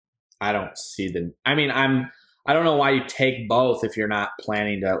I don't see I don't know why you take both if you're not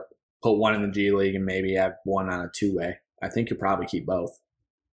planning to put one in the G League and maybe have one on a two-way. I think you'll probably keep both.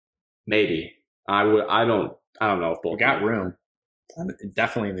 Maybe I would. I don't know if both got room.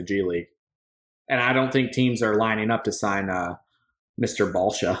 Definitely in the G League. And I don't think teams are lining up to sign Mr.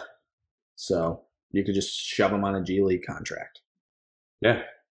 Balsha. So you could just shove him on a G League contract. Yeah,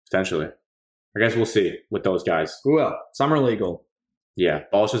 potentially. I guess we'll see with those guys. Who will? Some are legal. Yeah,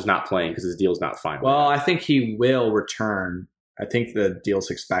 Balsha's not playing because his deal's not final. Well, I think he will return. I think the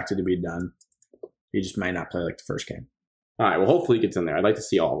deal's expected to be done. He just might not play like the first game. All right, well, hopefully he gets in there. I'd like to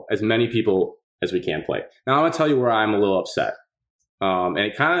see as many people as we can play. Now, I'm going to tell you where I'm a little upset. And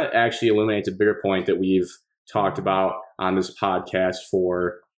it kind of actually illuminates a bigger point that we've talked about on this podcast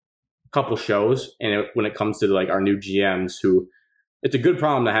for a couple shows. And when it comes to like our new GMs, who it's a good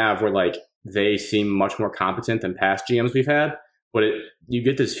problem to have, where like they seem much more competent than past GMs we've had. But you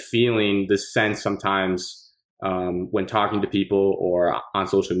get this feeling, this sense sometimes when talking to people or on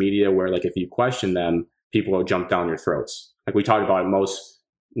social media, where like if you question them, people will jump down your throats. Like we talked about it most,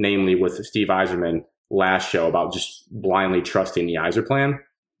 namely with Steve Yzerman last show about just blindly trusting the Yzer plan.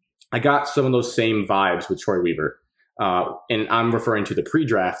 I got some of those same vibes with Troy Weaver. And I'm referring to the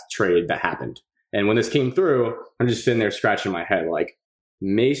pre-draft trade that happened. And when this came through, I'm just sitting there scratching my head like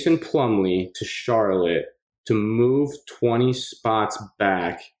Mason Plumlee to Charlotte to move 20 spots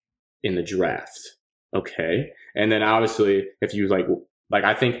back in the draft. Okay. And then obviously if you like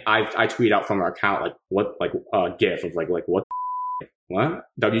I think I tweet out from our account, like what, like a GIF of like what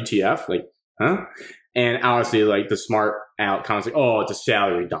WTF? Like, huh? And honestly, like the smart out comments like, oh, it's a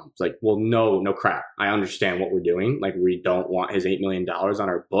salary dump. It's like, well, no crap. I understand what we're doing. Like we don't want his $8 million on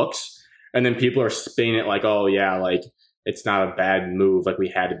our books. And then people are spinning it like, oh yeah, like it's not a bad move. Like we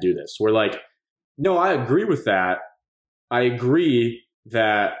had to do this. We're like, no, I agree with that. I agree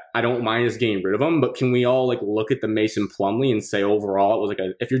that I don't mind us getting rid of him, but can we all like look at the Mason Plumlee and say overall it was like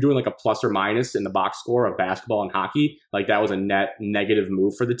if you're doing like a plus or minus in the box score of basketball and hockey, like that was a net negative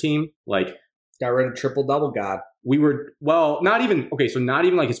move for the team. Like got rid of triple-double god. We were, not even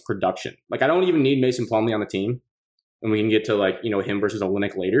like his production. Like I don't even need Mason Plumlee on the team, and we can get to like, him versus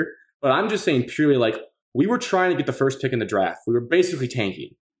Olynyk later. But I'm just saying purely like we were trying to get the first pick in the draft. We were basically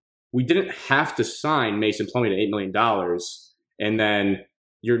tanking. We didn't have to sign Mason Plumlee to $8 million and then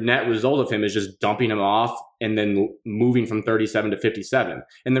your net result of him is just dumping him off and then moving from 37 to 57.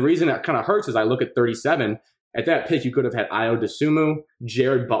 And the reason that kind of hurts is I look at 37. At that pick, you could have had Io DeSumo,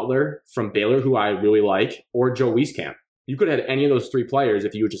 Jared Butler from Baylor, who I really like, or Joe Wieskamp. You could have had any of those 3 players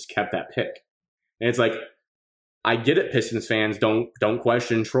if you had just kept that pick. And it's like, I get it, Pistons fans. Don't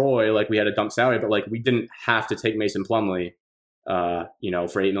question Troy. Like, we had a dump salary, but like, we didn't have to take Mason Plumlee, for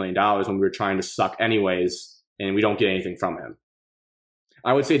 $8 million when we were trying to suck anyways, and we don't get anything from him.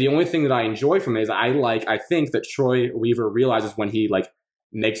 I would say the only thing that I enjoy from it is I think that Troy Weaver realizes when he like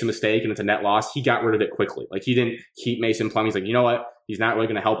makes a mistake and it's a net loss, he got rid of it quickly. Like, he didn't keep Mason Plumlee. He's like, you know what? He's not really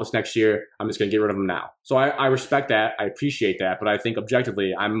going to help us next year. I'm just going to get rid of him now. So I respect that. I appreciate that. But I think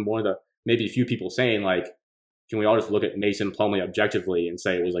objectively, I'm one of the maybe a few people saying, like, can we all just look at Mason Plumlee objectively and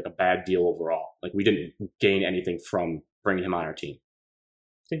say it was like a bad deal overall? Like, we didn't gain anything from bringing him on our team.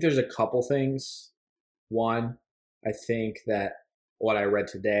 I think there's a couple things. One, I think that what I read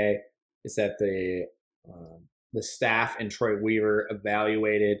today is that the staff and Troy Weaver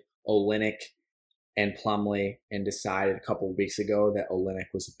evaluated Olynyk and Plumlee and decided a couple of weeks ago that Olynyk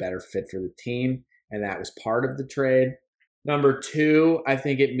was a better fit for the team, and that was part of the trade. Number 2, I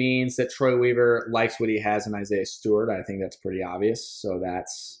think it means that Troy Weaver likes what he has in Isaiah Stewart. I think that's pretty obvious. So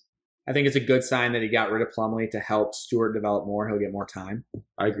I think it's a good sign that he got rid of Plumlee to help Stewart develop more. He'll get more time.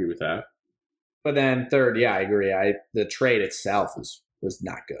 I agree with that. But then third, yeah, I agree. The trade itself was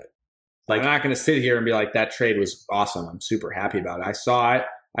not good. Like, I'm not going to sit here and be like, that trade was awesome. I'm super happy about it. I saw it.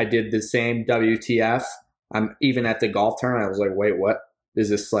 I did the same WTF. I'm even at the golf tournament. I was like, wait, what? Is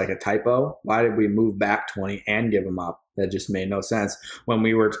this like a typo? Why did we move back 20 and give him up? That just made no sense. When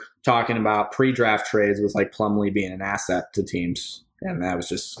we were talking about pre-draft trades with like Plumlee being an asset to teams, and that was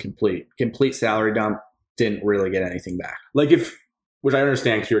just complete salary dump. Didn't really get anything back. Like, which I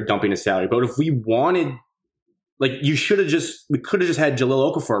understand because you're dumping his salary, but if we wanted, like, we could have just had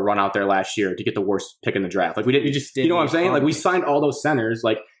Jahlil Okafor run out there last year to get the worst pick in the draft. Like, we didn't. You know what I'm saying? Like, we signed all those centers.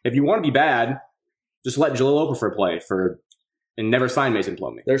 Like, if you want to be bad, just let Jahlil Okafor play and never sign Mason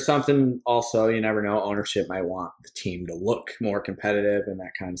Plumlee. There's something also, you never know, ownership might want the team to look more competitive and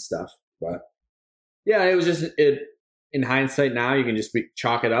that kind of stuff. But yeah, it was just in hindsight now, you can just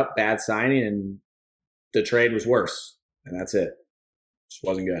chalk it up, bad signing, and the trade was worse. And that's it. Just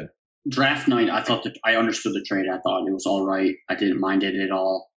wasn't good. Draft night, I thought that I understood the trade. I thought it was all right. I didn't mind it at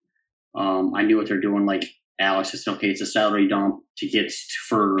all. I knew what they're doing. Like Alex said, okay, it's a salary dump to get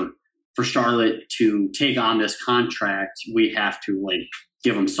for Charlotte to take on this contract. We have to like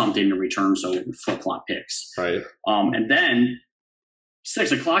give them something in return, so flip-flop picks. Right. And then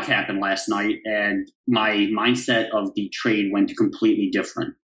 6:00 happened last night, and my mindset of the trade went completely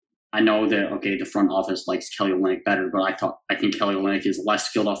different. I know that, okay, the front office likes Kelly Olynyk better, but I think Kelly Olynyk is less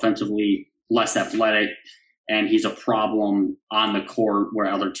skilled offensively, less athletic, and he's a problem on the court where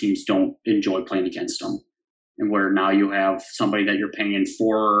other teams don't enjoy playing against him. And where now you have somebody that you're paying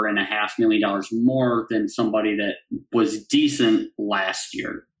 $4.5 million more than somebody that was decent last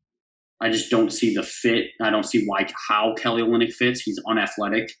year. I just don't see the fit. I don't see how Kelly Olynyk fits. He's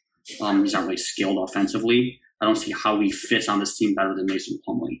unathletic. He's not really skilled offensively. I don't see how he fits on this team better than Mason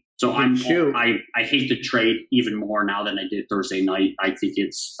Plumlee. So I hate the trade even more now than I did Thursday night. I think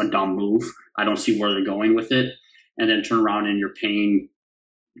it's a dumb move. I don't see where they're going with it. And then turn around and you're paying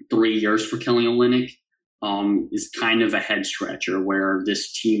 3 years for Kelly Olynyk is kind of a head scratcher where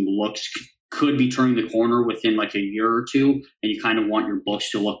this team could be turning the corner within like a year or two, and you kind of want your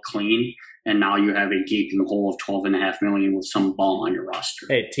books to look clean. And now you have a gaping hole of $12.5 million with some ball on your roster.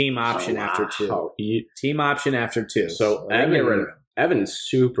 Hey, team option after 2. Team option after 2. So Evan's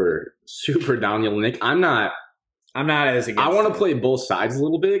super, super down the Olynyk. I'm not as against. I want to play both sides a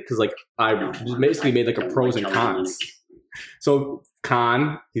little bit because like I basically made like a pros and cons. So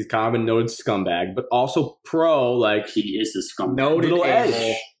he's kind of a noted scumbag, but also pro, like he is a scumbag. Noted little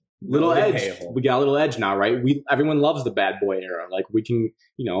edge. Little edge. A-hole. We got a little edge now, right? Everyone loves the bad boy era. Like we can,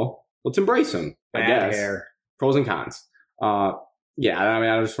 let's embrace him. I guess. Hair. Pros and cons. Yeah, I mean,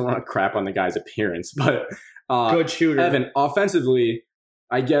 I just don't want to crap on the guy's appearance, but good shooter. Evan, offensively,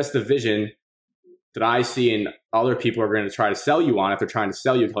 I guess the vision that I see and other people are going to try to sell you on if they're trying to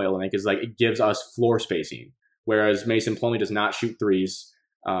sell you Kelly Olynyk is like it gives us floor spacing, whereas Mason Plumlee does not shoot threes.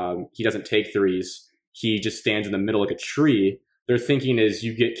 He doesn't take threes. He just stands in the middle like a tree. Their thinking is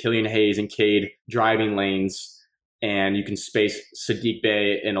you get Killian Hayes and Cade driving lanes, and you can space Saddiq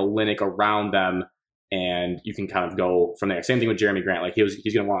Bey and Olynyk around them, and you can kind of go from there. Same thing with Jeremy Grant. Like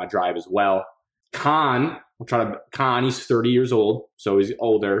he's going to want to drive as well. Khan, he's 30 years old, so he's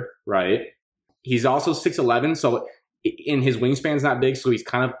older, right? He's also 6'11", so and his wingspan's not big, so he's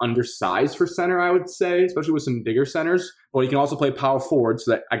kind of undersized for center, I would say, especially with some bigger centers. But he can also play power forward,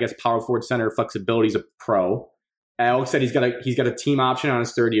 so that I guess power forward center flexibility is a pro. Alex said he's got a team option on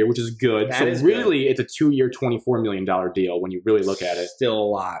his third year, which is good. So really, it's a 2-year, $24 million deal when you really look at it. Still a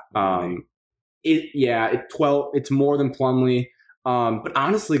lot. It's more than Plumlee. But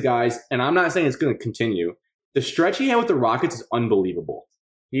honestly, guys, and I'm not saying it's going to continue, the stretch he had with the Rockets is unbelievable.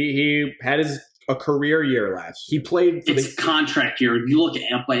 He had a career year last year. He played for contract year. If you look at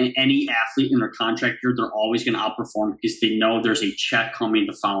any athlete in their contract year, they're always going to outperform because they know there's a check coming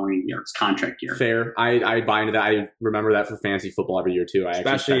the following year. It's contract year. Fair. I buy into that. I remember that for fantasy football every year too.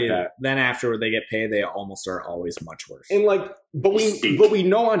 Especially then after they get paid, they almost are always much worse. And but we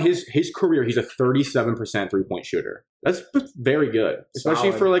know on his career he's a 37% 3-point shooter. That's very good,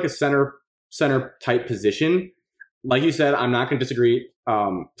 especially for like a center type position. Like you said, I'm not going to disagree.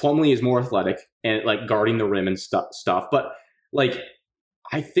 Plumlee is more athletic and like guarding the rim and stuff. But like,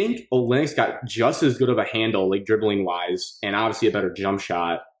 I think Olynyk's got just as good of a handle, like dribbling wise, and obviously a better jump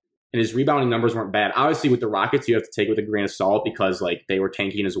shot. And his rebounding numbers weren't bad. Obviously, with the Rockets, you have to take it with a grain of salt because like they were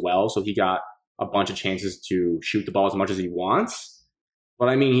tanking as well. So he got a bunch of chances to shoot the ball as much as he wants. But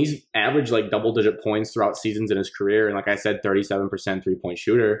I mean, he's averaged like double-digit points throughout seasons in his career, and like I said, 37% 3-point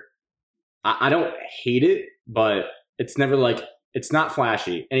shooter. I don't hate it, but it's never like it's not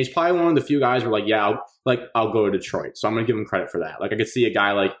flashy. And he's probably one of the few guys where I'll go to Detroit. So I'm gonna give him credit for that. Like I could see a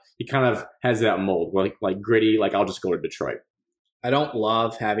guy like he kind of has that mold where like gritty, like I'll just go to Detroit. I don't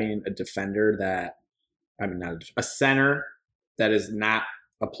love having a defender a center that is not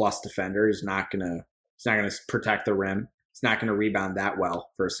a plus defender. He's not gonna protect the rim. He's not gonna rebound that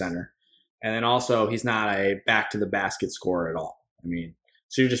well for a center. And then also he's not a back to the basket scorer at all. I mean,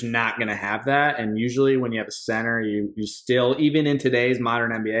 so you're just not going to have that. And usually when you have a center, you still, even in today's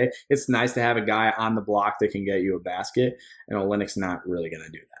modern NBA, it's nice to have a guy on the block that can get you a basket. And Olynyk's not really going to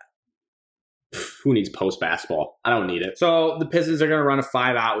do that. Who needs post basketball? I don't need it. So the Pistons are going to run a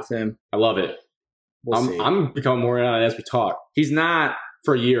 5 out with him. I love it. I'm becoming more in on it as we talk. He's not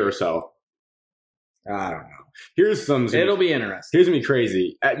for a year or so. I don't know. It'll be interesting. Here's going to be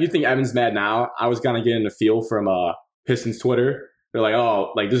crazy. You think Evan's mad now? I was going to get in the feel from Pistons Twitter. They're like,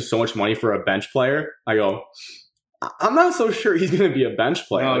 oh, like this is so much money for a bench player. I go, I'm not so sure he's going to be a bench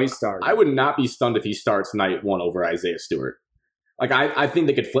player. No, he's starting. I would not be stunned if he starts night one over Isaiah Stewart. Like, I think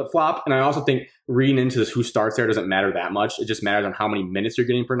they could flip-flop. And I also think reading into this who starts there doesn't matter that much. It just matters on how many minutes you're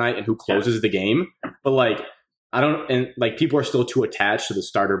getting per night and who closes the game. But, like, people are still too attached to the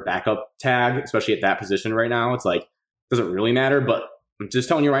starter backup tag, especially at that position right now. It's like, doesn't really matter. But I'm just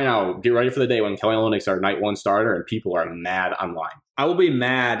telling you right now, get ready for the day when Kelly Olynyk's our night one starter and people are mad online. I will be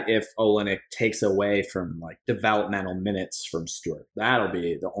mad if Olynyk takes away from like developmental minutes from Stewart. That'll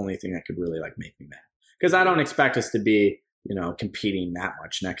be the only thing that could really like make me mad. Because I don't expect us to be, competing that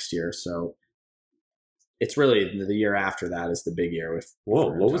much next year. So it's really the year after that is the big year.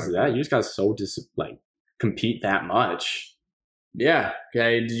 What was that? You just got so compete that much. Yeah.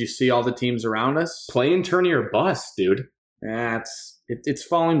 Okay. Did you see all the teams around us? Play in tourney or bust, dude. It's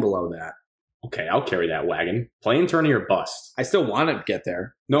falling below that. Okay, I'll carry that wagon. Play in tourney or bust. I still want to get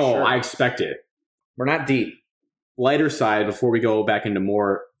there. No, sure. I expect it. We're not deep. Lighter side, before we go back into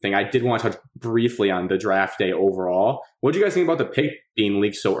more thing, I did want to touch briefly on the draft day overall. What did you guys think about the pick being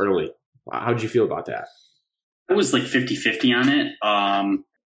leaked so early? How did you feel about that? I was like 50-50 on it.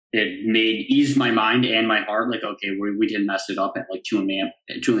 It eased my mind and my heart. Like, okay, we didn't mess it up at like 2 in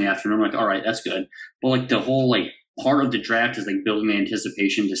the afternoon. I'm like, all right, that's good. But like the whole part of the draft is like building the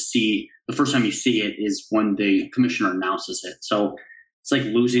anticipation to see. The first time you see it is when the commissioner announces it. So it's like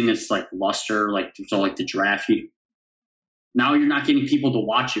losing its like luster. The draft. Now you're not getting people to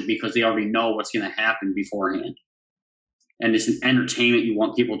watch it because they already know what's going to happen beforehand. And it's an entertainment you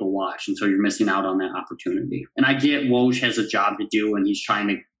want people to watch. And so you're missing out on that opportunity. And I get Woj has a job to do and he's trying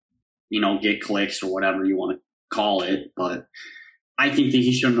to, get clicks or whatever you want to call it. But I think that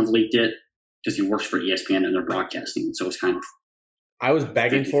he shouldn't have leaked it because he works for ESPN and they're broadcasting. So it's kind of. I was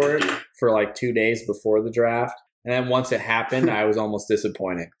begging for it for like 2 days before the draft. And then once it happened, I was almost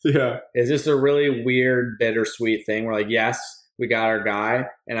disappointed. Yeah. It's just a really weird, bittersweet thing. We're like, yes, we got our guy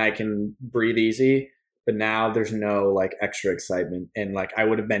and I can breathe easy. But now there's no like extra excitement. And like I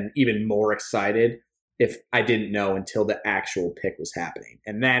would have been even more excited if I didn't know until the actual pick was happening.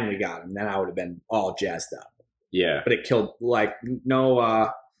 And then we got him. Then I would have been all jazzed up. Yeah. But it killed like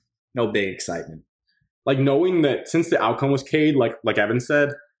no big excitement. Like knowing that since the outcome was Cade, like Evan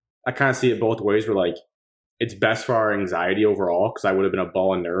said, I kind of see it both ways where like it's best for our anxiety overall because I would have been a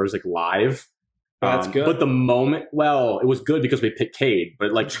ball of nerves like live. That's good. But the moment, well, it was good because we picked Cade.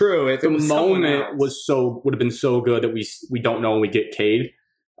 But like, True. If the it was someone moment else. would have been so good that we don't know when we get Cade.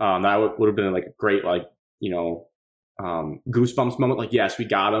 That would have been like a great goosebumps moment. Like, yes, we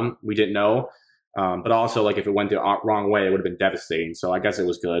got him. We didn't know. But also, like, if it went the wrong way, it would have been devastating. So I guess it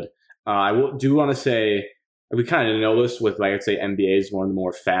was good. Do want to say, we kind of know this with, like, I'd say NBA is one of the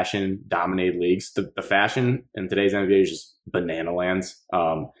more fashion-dominated leagues. The fashion in today's NBA is just banana lands.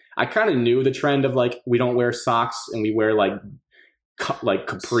 I kind of knew the trend of, like, we don't wear socks and we wear, like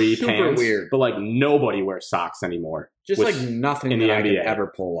capri Super pants. weird. But, like, nobody wears socks anymore. Just like nothing in that the I could NBA.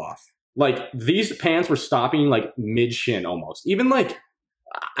 ever pull off. Like, these pants were stopping, like, mid-shin almost. Even, like,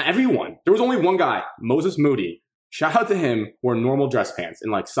 everyone. There was only one guy, Moses Moody. Shout out to him, wore normal dress pants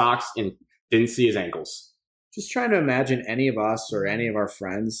and, like, socks and didn't see his ankles. Just trying to imagine any of us or any of our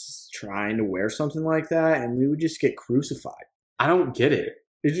friends trying to wear something like that, and we would just get crucified. I don't get it.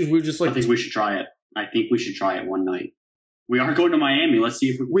 We would just I like think we should try it. I think we should try it one night. We are going to Miami. Let's see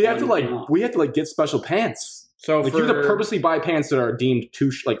if We have to get special pants. so Like, for you have to purposely buy pants that are deemed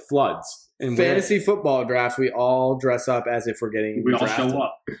floods. And fantasy football draft. We all dress up as if we're getting we all drafted. show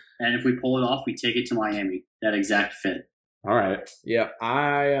up, and if we pull it off, we take it to Miami. That exact fit. All right. Yeah,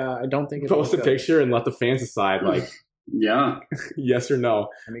 I don't think it Post a picture and let the fans decide, like, Yeah. yes or no.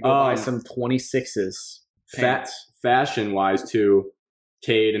 Let me go buy some 26s. Fashion-wise, too,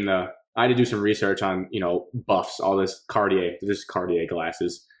 Cade and I had to do some research on, Buffs, all this Cartier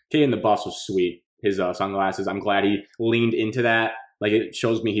glasses. Cade and the Buffs was sweet. His sunglasses, I'm glad he leaned into that. Like, it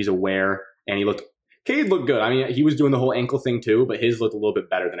shows me he's aware, and Cade looked good. I mean, he was doing the whole ankle thing, too, but his looked a little bit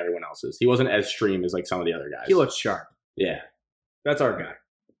better than everyone else's. He wasn't as extreme as, like, some of the other guys. He looked sharp. Yeah. That's our guy.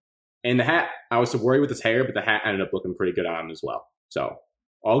 And the hat, I was worried with his hair, but the hat ended up looking pretty good on him as well. So,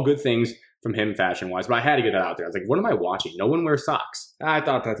 all good things from him fashion-wise. But I had to get that out there. I was like, what am I watching? No one wears socks. I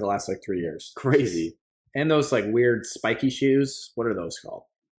thought that the last, 3 years. Crazy. And those, weird spiky shoes. What are those called?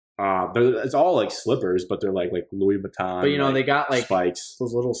 It's all, like, slippers, but they're, like Louis Vuitton. But, they got, spikes.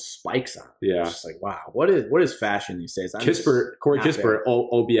 those little spikes on them. Yeah. It's just like, wow. What is fashion these days? Corey Kispert,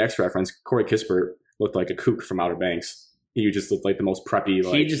 OBX reference, Corey Kispert looked like a kook from Outer Banks. He just looked like the most preppy.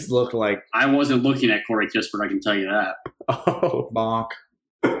 He just looked like I wasn't looking at Corey Kispert, I can tell you that. Oh. bonk.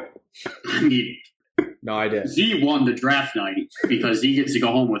 I mean, No, I did. Z won the draft night because he gets to go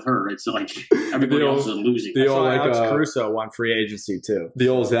home with her. It's like everybody else is losing. the I old, saw like, Alex Caruso won free agency too. The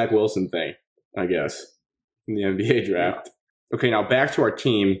old Zach Wilson thing, I guess, in the NBA draft. Okay, now back to our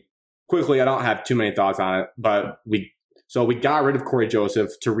team. Quickly, I don't have too many thoughts on it, but we got rid of Corey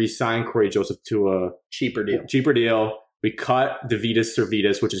Joseph to re-sign Corey Joseph to a Cheaper deal. We cut Davidas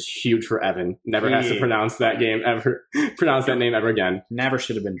Servidis, which is huge for Evan. Never has to pronounce that name ever again. Never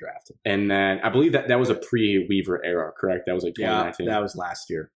should have been drafted. And then I believe that was a pre-Weaver era, correct? That was like 2019. Yeah, that was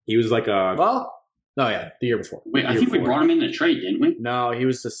last year. He was like the year before. Wait, I think we brought him in the trade, didn't we? No, he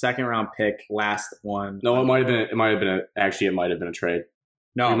was the second round pick, last one. No, it might have been a trade.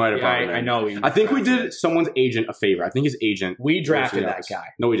 No, we might have brought him in. I know. I think we did someone's agent a favor. I think his agent. We drafted that guy.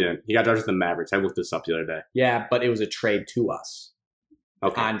 No, we didn't. He got drafted to the Mavericks. I looked this up the other day. Yeah, but it was a trade to us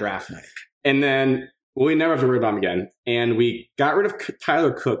Okay. on draft night. And then we never have to worry about him again. And we got rid of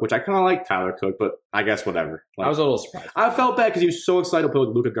Tyler Cook, which I kind of like Tyler Cook, but I guess whatever. I was a little surprised. I felt bad because he was so excited to play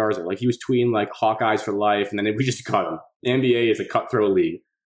with Luka Garza. Like, he was tweeting like Hawkeyes for life, and then we just cut him. The NBA is a cutthroat league.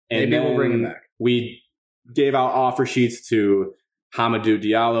 And Maybe we'll bring him then back. We gave out offer sheets to Hamidou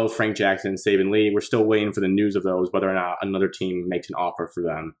Diallo, Frank Jackson, Saban Lee. We're still waiting for the news of those, whether or not another team makes an offer for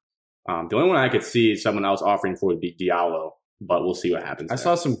them. The only one I could see someone else offering for would be Diallo, but we'll see what happens. I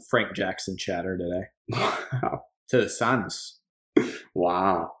saw some Frank Jackson chatter today Wow. to the Suns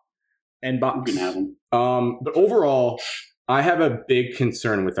Wow. and You Bucks. can have him. But overall, I have a big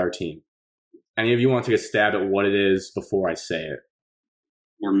concern with our team. Any of you want to take a stab at what it is before I say it?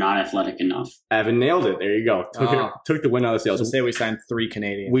 We're not athletic enough. Evan nailed it. There you go. Took the win out of the So sales. say we signed 3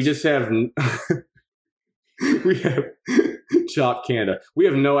 Canadians. We just have Chop Canada. We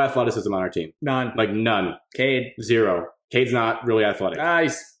have no athleticism on our team. None. Like, none. Cade. Zero. Cade's not really athletic.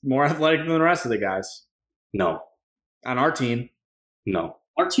 He's more athletic than the rest of the guys No. on our team. No.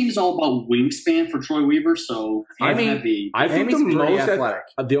 Our team is all about wingspan for Troy Weaver, so I mean, heavy. I think Hammy's pretty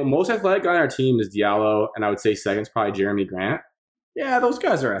the most athletic guy on our team is Diallo, and I would say second's probably Jeremy Grant. Yeah, those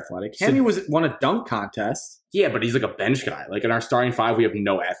guys are athletic. So- Hammy won a dunk contest. Yeah, but he's like a bench guy. Like, in our starting five, we have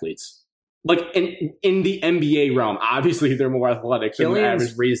no athletes. Like, in the NBA realm, obviously they're more athletic than the average.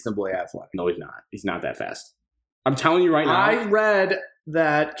 Killian's reasonably athletic. No, he's not. He's not that fast. I'm telling you right now. I read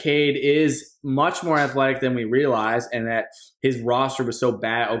that Cade is much more athletic than we realize, and that his roster was so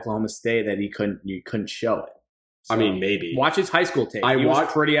bad at Oklahoma State that you couldn't show it. So, I mean, maybe. watch his high school tape. I He was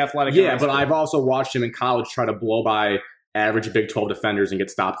watched- pretty athletic. in Yeah, high but school. I've also watched him in college try to blow by average Big 12 defenders and get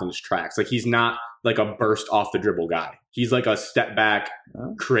stopped in his tracks. Like, he's not like a burst off the dribble guy. He's like a step back,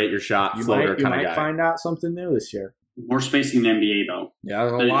 Well, create your shot, you floater might kind of guy. find out something new this year. More spacing in the NBA, though. Yeah,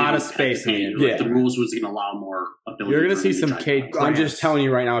 there's a lot of space in the NBA. Yeah. The rules was going to allow more ability. You're gonna for see him to some drive Cade by. Clamp. I'm just telling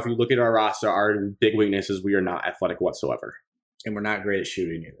you right now, if you look at our roster, our big weakness is we are not athletic whatsoever. And we're not great at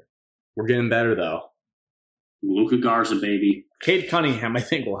shooting either. We're getting better, though. Luka Garza, baby. Cade Cunningham, I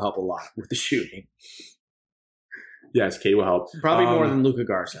think, will help a lot with the shooting. Yes, Kate will help. Probably more than Luka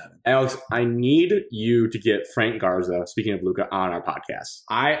Garza. Alex, I need you to get Frank Garza, speaking of Luca, on our podcast.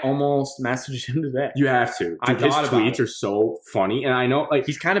 I almost messaged him today. You have to. I Dude, his thought about tweets it. are so funny. And I know, like,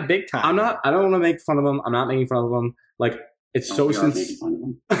 He's kind of big time. I don't want to make fun of him. I'm not making fun of him. Like, it's Oh, so we are making sincere.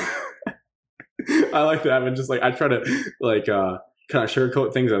 fun of him. I like that. And just like, I try to, like, kind of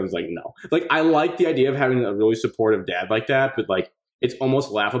sugarcoat things. I was like, no. Like, I like the idea of having a really supportive dad like that, but like, it's almost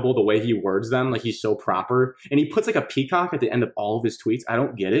laughable the way he words them. Like, he's so proper. And he puts like a peacock at the end of all of his tweets. I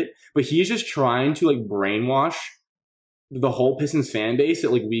don't get it. But he's just trying to like brainwash the whole Pistons fan base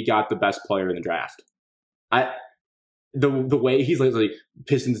that like we got the best player in the draft. The way he's like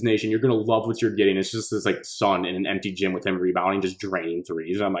Pistons Nation, you're gonna love what you're getting. It's just this like son in an empty gym with him rebounding, just draining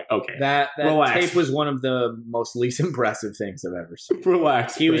threes. And I'm like, okay, That Relax. tape was one of the most least impressive things I've ever seen.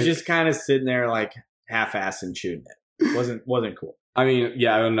 relax. He was Frank. just kind of sitting there like half-assing shooting it. Wasn't cool. I mean,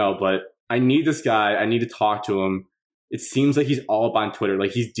 yeah, I don't know, but I need this guy. I need to talk to him. It seems like he's all up on Twitter.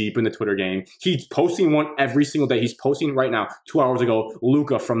 Like, he's deep in the Twitter game. He's posting one every single day. He's posting right now, 2 hours ago,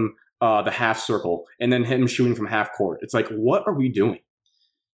 Luca from the half circle, and then him shooting from half court. It's like, what are we doing?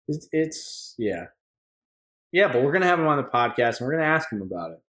 It's yeah. Yeah, but we're going to have him on the podcast, and we're going to ask him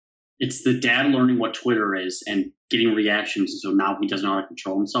about it. It's the dad learning what Twitter is and getting reactions. So now he doesn't know how to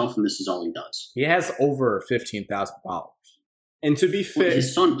control himself, and this is all he does. He has over 15,000 followers. And to be Well, fair,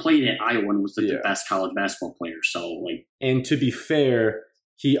 his son played at Iowa and was like Yeah. the best college basketball player. So, like,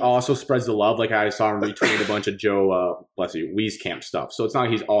 he also spreads the love. Like, I saw him retweeting a bunch of Joe, bless you, Wieskamp stuff. So it's not like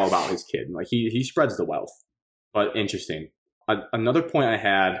he's all about his kid. Like, he spreads the wealth. But interesting. Another point I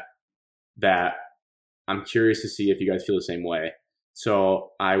had that I'm curious to see if you guys feel the same way.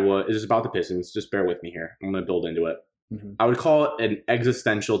 So this is about the Pistons. Just bear with me here. I'm going to build into it. Mhm. I would call it an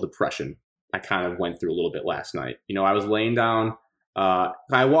existential depression. I kind of went through a little bit last night. You know, I was laying down.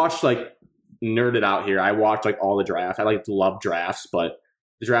 I watched like nerded out here. I watched like all the drafts. I like love drafts, but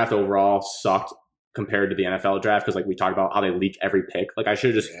the draft overall sucked compared to the NFL draft because like we talked about how they leak every pick. Like I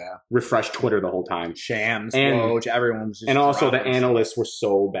should have just refreshed Twitter the whole time. Shams, And- Woj, everyone was just And also the dropping analysts were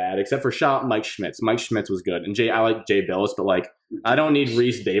so bad, except for shout out Mike Schmitz. Mike Schmitz was good, and I like Jay Billis, but like I don't need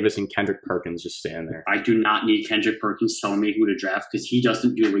Reese Davis and Kendrick Perkins just standing there. I do not need Kendrick Perkins telling me who to draft because he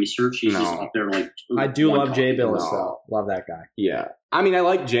doesn't do research. He's just No. up there like. I do one love Jay talking. Billis, No. though. Love that guy. Yeah. I mean, I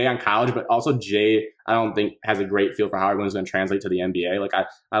like Jay on college, but also Jay, I don't think has a great feel for how everyone's going to translate to the NBA. Like, I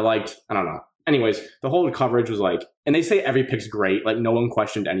don't know. Anyways, the whole coverage was like, and they say every pick's great. Like, no one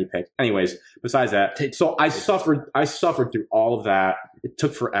questioned any pick. Anyways, besides that, so I suffered through all of that. It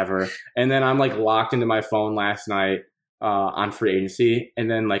took forever. And then I'm like locked into my phone last night on free agency. And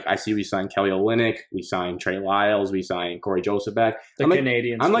then like I see we signed Kelly Olynyk, we signed Trey Lyles, we signed Corey Joseph back. The I'm like,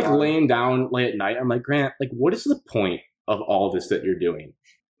 Canadians. I'm like laying down late at night. I'm like, Grant, like, what is the point of all this that you're doing?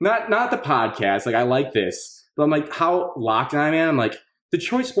 Not the podcast. Like, I like this, but I'm like, how locked I am. I'm like,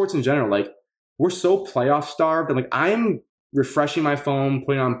 Detroit sports in general. Like, we're so playoff starved. I'm like, I'm refreshing my phone,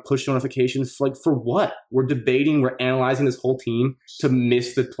 putting on push notifications. Like, for what? We're debating. We're analyzing this whole team to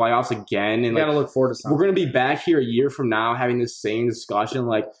miss the playoffs again. And You got to like, look forward to something. we're going to be back here a year from now having this same discussion.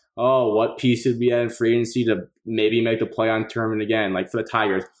 Like, oh, what piece did we add in free agency to maybe make the play-on tournament again? Like, for the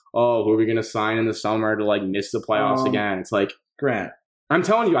Tigers, oh, who are we going to sign in the summer to like miss the playoffs again? It's like, Grant, I'm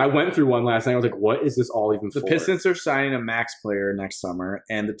telling you, I went through one last night. I was like, what is this all even the for? Pistons are signing a max player next summer,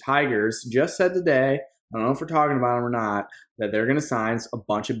 and the Tigers just said today, I don't know if we're talking about them or not, that they're going to sign a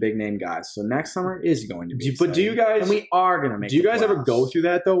bunch of big-name guys. So next summer is going to be But do you exciting. guys? And we are going to make Do you the guys ever playoffs go through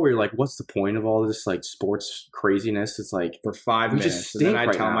that though, where you're like, what's the point of all this like sports craziness? It's like, for 5 We minutes, just and then stink I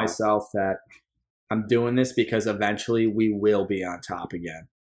right tell now. myself that I'm doing this because eventually we will be on top again.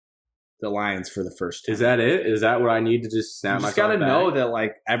 The Lions for the first time. is that it? Is that what I need to just snap You just myself got to back? know that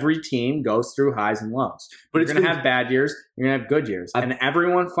like every team goes through highs and lows. But You're it's going to been- have bad years. You're going to have good years. And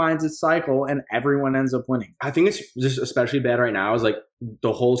everyone finds its cycle and everyone ends up winning. I think it's just especially bad right now is like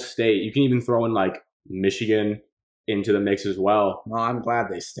the whole state. You can even throw in like Michigan into the mix as well. Well, I'm glad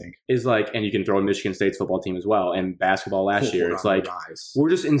they stink. Is like, and you can throw in Michigan State's football team as well and basketball last year. We're It's on like the rise. we're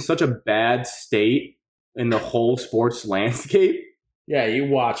just in such a bad state in the whole sports landscape. Yeah, you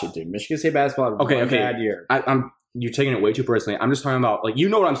watch it, dude. Michigan State basketball had one bad year. You're taking it way too personally. I'm just talking about you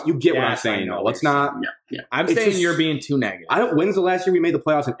know what you get what I'm saying. Though. Let's not. Yeah. I'm saying you're being too negative. When's the last year we made the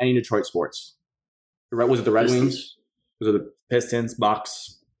playoffs in any Detroit sports? Was it the Red Wings? Was it the Pistons,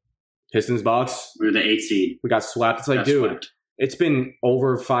 Bucks? Pistons, Bucks. We were the 8th seed. We got swept. It's like, dude, it's been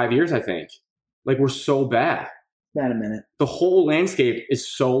over 5 years, I think. Like, we're so bad. Not a minute. The whole landscape is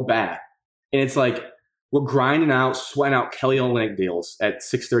so bad. And it's like, we're grinding out, sweating out Kelly Olynyk deals at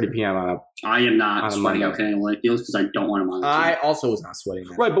 6:30 p.m. I am not sweating out Kelly Olynyk deals because I don't want him on the team. I also was not sweating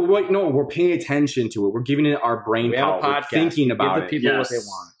that. Right, but we're paying attention to it. We're giving it our brain power. We're thinking about it. Give the people what they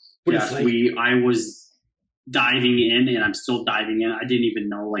want. But yes, I was diving in, and I'm still diving in. I didn't even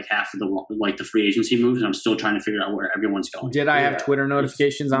know like half of the free agency moves, and I'm still trying to figure out where everyone's going. Did I have Twitter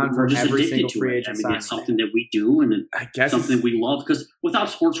notifications on for every single free agent? I mean, it's something that we do, and I guess something we love. Because without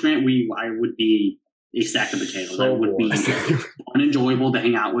Sports Grant, I would be a sack of potatoes. I would be unenjoyable to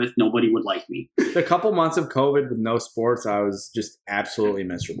hang out with. Nobody would like me. The couple months of COVID with no sports, I was just absolutely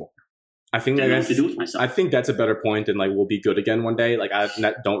miserable. I think that's a better point than like we'll be good again one day. Like I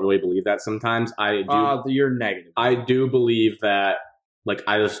don't really believe that sometimes. You're negative. I do believe that. Like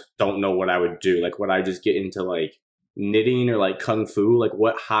I just don't know what I would do. Like would I just get into like knitting or like kung fu? Like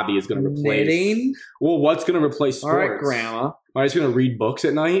what hobby is going to replace knitting? Well, what's going to replace sports? All right, Grandma. Am I just going to read books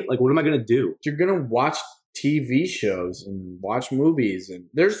at night? Like what am I going to do? You're going to watch TV shows and watch movies, and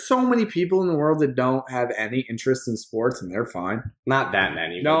there's so many people in the world that don't have any interest in sports, and they're fine. Not that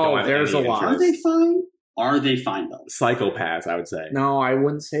many. No, there's a lot. Are they fine? Are they fine though? Psychopaths, I would say. No, I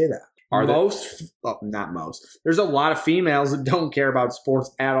wouldn't say that. Not most. There's a lot of females that don't care about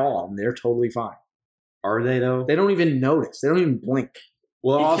sports at all, and they're totally fine. Are they though? They don't even notice. They don't even blink.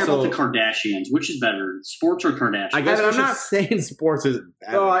 Well, they care about the Kardashians. Which is better, sports or Kardashians? I guess I'm not saying sports is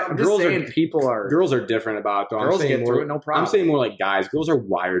bad. No, I'm just saying girls are different about it. Though. Girls get through it, no problem. I'm saying more like guys. Girls are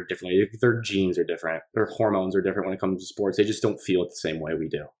wired differently. Their genes are different. Their hormones are different when it comes to sports. They just don't feel it the same way we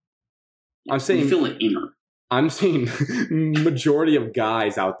do. I'm saying you feel it inner. I'm saying majority of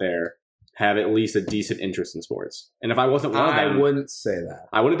guys out there have at least a decent interest in sports. And if I wasn't one of them, I wouldn't say that.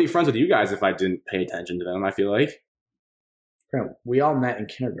 I wouldn't be friends with you guys if I didn't pay attention to them. I feel like. We all met in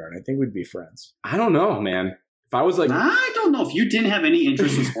kindergarten. I think we'd be friends. I don't know, man. If I was like, I don't know. If you didn't have any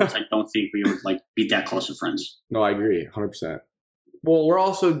interest in sports, I don't think we would like be that close of friends. No, I agree, 100%. Well, we're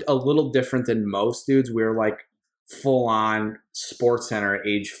also a little different than most dudes. We're like full on Sports Center at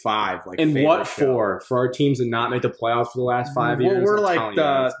age 5. Like, and what for our teams to not make the playoffs for the last 5 years? Well, we're like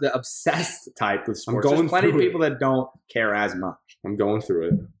the obsessed type with sports. There's plenty of people that don't care as much. I'm going through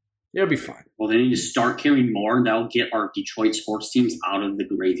it. It'll be fine. Well, they need to start caring more, and that'll get our Detroit sports teams out of the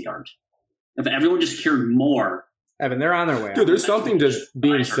graveyard. If everyone just cared more. Evan, they're on their way. Dude, there's something to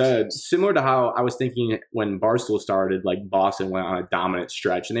being said, similar to how I was thinking when Barstool started, like Boston went on a dominant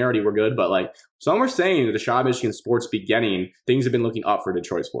stretch, and they already were good, but like some were saying that the Shaw Michigan sports beginning, things have been looking up for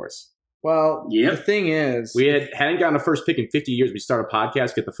Detroit sports. Well, the thing is, we hadn't gotten a first pick in 50 years. We start a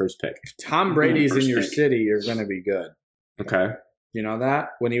podcast, get the first pick. If Tom Brady's in your city, you're going to be good. Okay. You know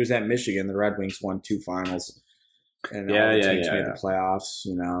that? When he was at Michigan, the Red Wings won 2 finals. And all the teams made the playoffs,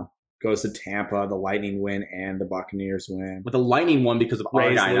 you know. Goes to Tampa, the Lightning win and the Buccaneers win. But the Lightning won because of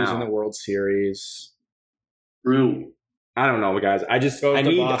our guy now. in the World Series. True. I don't know, guys. I need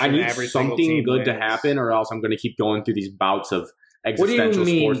something good to happen, or else I'm going to keep going through these bouts of existential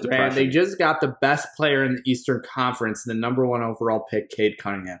sports depression. They just got the best player in the Eastern Conference, the number 1 overall pick, Cade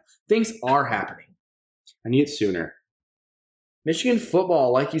Cunningham. Things are happening. I need it sooner. Michigan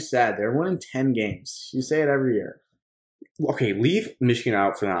football, like you said, they're winning 10 games. You say it every year. Okay, leave Michigan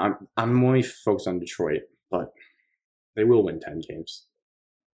out for now. I'm only focused on Detroit, but they will win 10 games.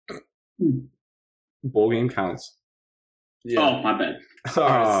 Bowl game counts. Yeah. Oh, my bad.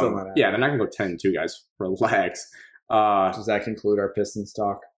 Yeah, they're not going to go 10-2, guys. Relax. Does that conclude our Pistons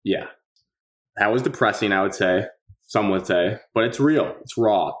talk? Yeah. That was depressing, I would say. Some would say. But it's real. It's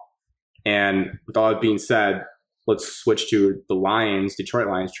raw. And with all that being said, let's switch to the Detroit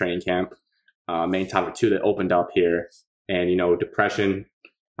Lions training camp. Main topic 2 that opened up here. And, you know, depression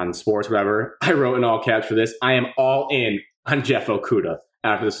on sports, whatever. I wrote in all caps for this. I am all in on Jeff Okudah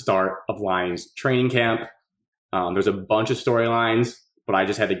after the start of Lions training camp. There's a bunch of storylines, but I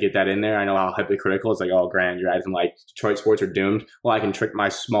just had to get that in there. I know how hypocritical. It's like, oh, Grant, you're acting like Detroit sports are doomed. Well, I can trick my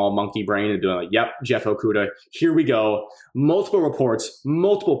small monkey brain into doing like, yep, Jeff Okudah, here we go. Multiple reports,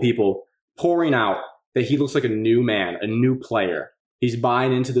 multiple people pouring out that he looks like a new man, a new player. He's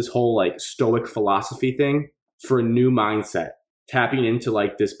buying into this whole like stoic philosophy thing for a new mindset, tapping into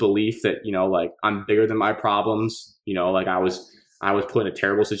like this belief that, you know, like I'm bigger than my problems. You know, like I was put in a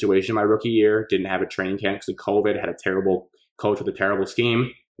terrible situation my rookie year, didn't have a training camp because of COVID, had a terrible coach with a terrible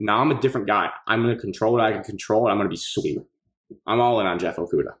scheme. Now I'm a different guy. I'm going to control what I can control, and I'm going to be sweet. I'm all in on Jeff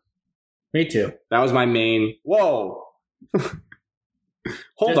Okudah. Me too. That was my main. Whoa.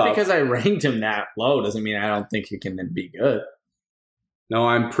 Hold Just up. because I ranked him that low doesn't mean I don't think he can be good. No,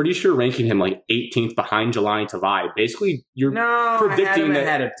 I'm pretty sure ranking him like 18th behind Jelani Tavai. Basically, you're I had predicting him that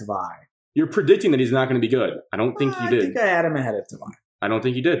ahead of Tavai. you're predicting that he's not going to be good. I don't think you I did. think I had him ahead of Tavai. I don't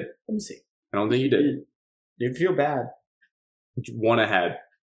think you did. Let me see. I don't think you did. You feel bad. One ahead.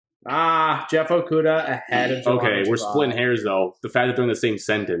 Jeff Okudah ahead of Jelani Okay, we're Tavai. splitting hairs though. The fact that they're in the same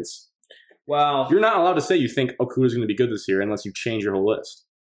sentence. Well, You're not allowed to say you think Okudah's going to be good this year unless you change your whole list.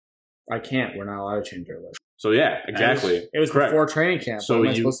 I can't. We're not allowed to change our list. So yeah, exactly. It was Correct. before training camp. So what am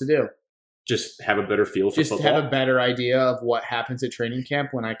I you- supposed to do? Just have a better feel for Just football. have a better idea of what happens at training camp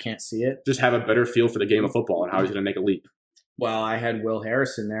when I can't see it. Just have a better feel for the game of football and how he's going to make a leap. Well, I had Will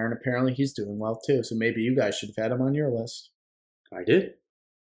Harris in there, and apparently he's doing well too. So maybe you guys should have had him on your list. I did.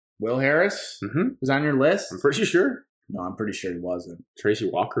 Will Harris Mm-hmm. was on your list? I'm pretty sure. No, I'm pretty sure he wasn't. Tracy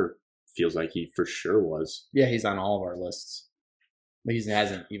Walker feels like he for sure was. Yeah, he's on all of our lists. But he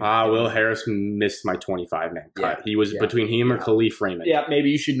hasn't even. Will Harris missed my 25-man cut. Yeah, He was yeah, between him or yeah. Khalif Raymond. Yeah,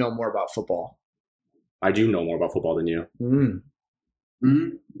 maybe you should know more about football. I do know more about football than you. Mm.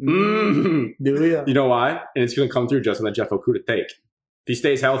 Mm. Do you? You know why? And it's going to come through just on the Jeff Okudah take. If he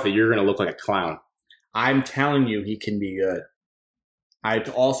stays healthy, you're going to look like a clown. I'm telling you, he can be good. I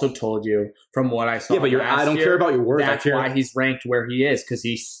also told you from what I saw. Yeah, but I don't care about your words. That's I care. why he's ranked where he is, because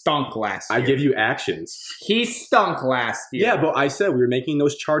he stunk last year. I give you actions. He stunk last year. Yeah, but I said we were making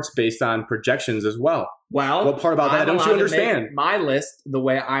those charts based on projections as well. well, What part about that I'm don't you allowed to understand? make my list the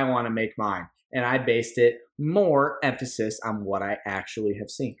way I want to make mine, and I based it more emphasis on what I actually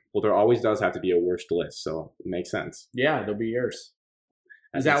have seen. Well, there always does have to be a worst list, so it makes sense. Yeah, they'll be yours.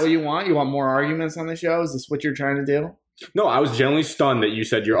 Is that what you want? You want more arguments on the show? Is this what you're trying to do? No, I was genuinely stunned that you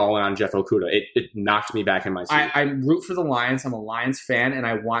said you're all in on Jeff Okudah. It knocked me back in my seat. I root for the Lions. I'm a Lions fan, and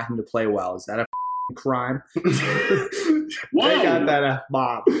I want him to play well. Is that a crime? Whoa! They got that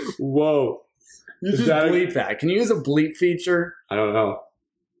F-bomb. Whoa. You Is just that a- bleep that. Can you use a bleep feature? I don't know.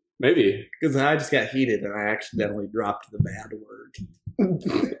 Maybe. Because I just got heated and I accidentally dropped the bad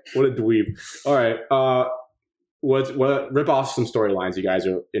word. What a dweeb. All right. What rip off some storylines you guys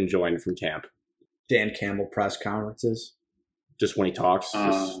are enjoying from camp. Dan Campbell press conferences. Just when he talks.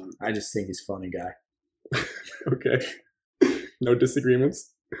 I just think he's a funny guy. Okay. No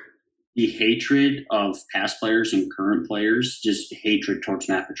disagreements. The hatred of past players and current players, just hatred towards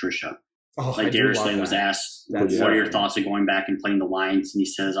Matt Patricia. Oh, I Like do Darius love Slay was that. asked, That's what are your funny. thoughts of going back and playing the Lions? And he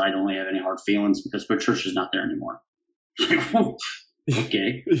says, I don't have any hard feelings because Patricia's not there anymore.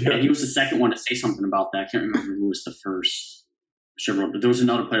 Okay. Yeah. And he was the second one to say something about that. I can't remember who was the first. But there was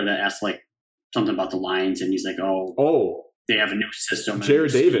another player that asked like something about the Lions, and he's like, "Oh, they have a new system." and a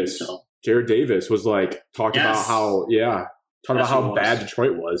Jared new scheme, Davis. so- Jared Davis was like talking about Yes. how That's how what it bad was.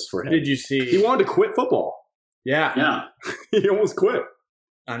 Detroit was for him. Did you see? He wanted to quit football. Yeah. Yeah. He almost quit.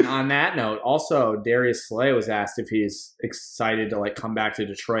 And on that note, also Darius Slay was asked if he's excited to like come back to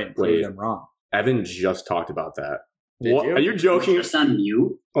Detroit and prove Wait. them wrong. Evan just talked about that. Did What? you? Are you joking? Just on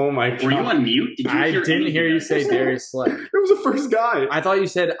mute? Oh my god! Were you on mute? Did you I hear didn't anything hear you I say said? Darius Slay. It was the first guy. I thought you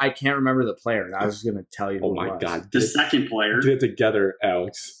said I can't remember the player. I was just gonna tell you. Oh who it my was. god! The second player. Get it together,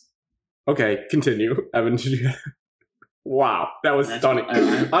 Alex. Okay, continue, Evan. Did you? Wow, that was That's- stunning.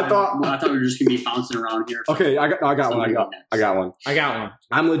 I thought. well, I thought we were just gonna be bouncing around here. Okay, I got one. I got one. I got one.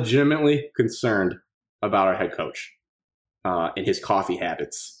 I'm legitimately concerned about our head coach and his coffee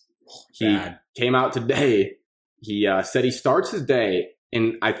habits. He Bad. came out today. He said he starts his day,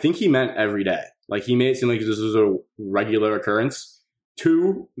 and I think he meant every day. Like he made it seem like this was a regular occurrence.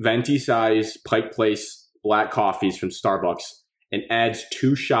 2 venti-size Pike Place black coffees from Starbucks, and adds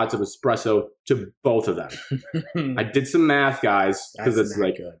 2 shots of espresso to both of them. I did some math, guys, because That's it's not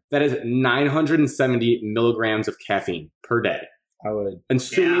like good. that is 970 milligrams of caffeine per day. I would.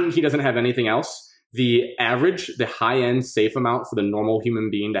 Assuming Yeah. he doesn't have anything else, the average, the high-end safe amount for the normal human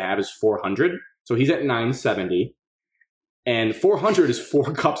being to have is 400. So he's at 970. And 400 is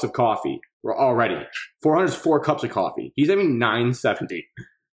 4 cups of coffee already. 400 is 4 cups of coffee. He's having 970.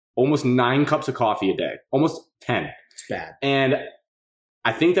 Almost 9 cups of coffee a day. Almost 10. It's bad. And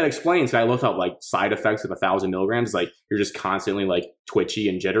I think that explains, I looked up like side effects of 1,000 milligrams. Like you're just constantly like twitchy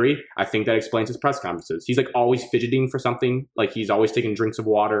and jittery. I think that explains his press conferences. He's like always fidgeting for something. Like he's always taking drinks of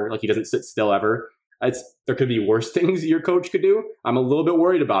water. Like he doesn't sit still ever. There could be worse things your coach could do. I'm a little bit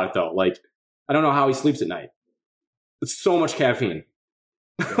worried about it though. Like I don't know how he sleeps at night. It's so much caffeine.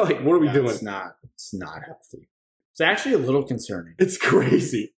 Like what are we Yeah, doing? It's not healthy. It's actually a little concerning. It's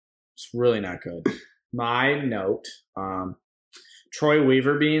crazy. It's really not good. My note, Troy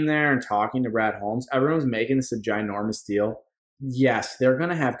Weaver being there and talking to Brad Holmes, everyone's making this a ginormous deal. Yes, they're going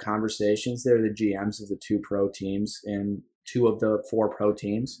to have conversations. They're the GMs of the 2 pro teams and 2 of the 4 pro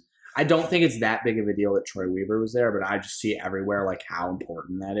teams. I don't think it's that big of a deal that Troy Weaver was there, but I just see everywhere like how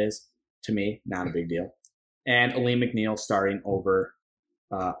important that is. To me, not a big deal. And Aleem McNeil starting over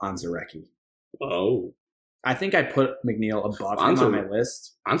Onwuzurike. Oh. I think I put McNeil above him on my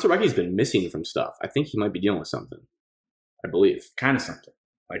list. Onwuzurike's been missing from stuff. I think he might be dealing with something. I believe. Kind of something.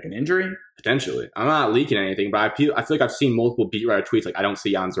 Like an injury? Potentially. I'm not leaking anything, but I feel like I've seen multiple beat writer tweets like, I don't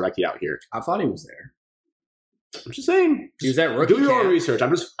see Onwuzurike out here. I thought he was there. I'm just saying. He was at rookie camp. Do your own research.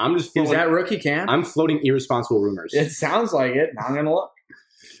 I'm just floating. He was at rookie camp? I'm floating irresponsible rumors. It sounds like it. Now I'm going to look.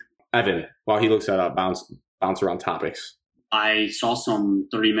 Evan, while he looks that up, bounce around topics. I saw some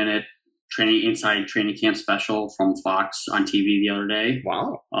 30-minute inside training camp special from Fox on TV the other day.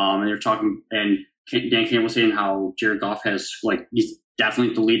 Wow. And they're talking, and Dan Campbell was saying how Jared Goff he's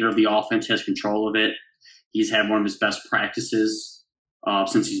definitely the leader of the offense, has control of it. He's had one of his best practices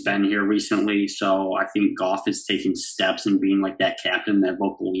since he's been here recently. So I think Goff is taking steps and being like that captain, that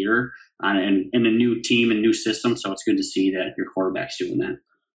vocal leader in a new team and new system. So it's good to see that your quarterback's doing that.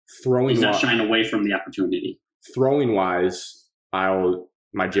 He's not shying away from the opportunity. Throwing wise,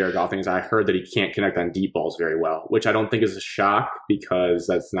 my Jared Goff thing is I heard that he can't connect on deep balls very well, which I don't think is a shock because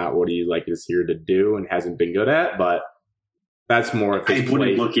that's not what he is here to do and hasn't been good at. But that's more of his I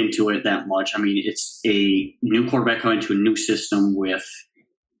wouldn't look into it that much. I mean, it's a new quarterback going to a new system with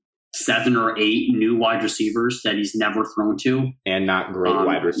 7 or 8 new wide receivers that he's never thrown to, and not great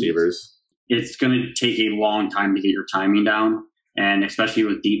wide receivers. It's going to take a long time to get your timing down. And especially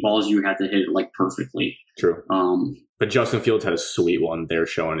with deep balls, you have to hit it perfectly. True. But Justin Fields had a sweet one they're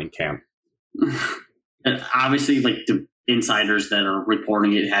showing in camp. And obviously, the insiders that are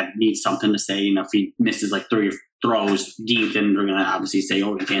reporting it need something to say. If he misses 3 throws deep, then they're going to obviously say,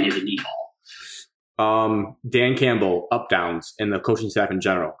 "Oh, you can't hit a deep ball." Dan Campbell, up downs, and the coaching staff in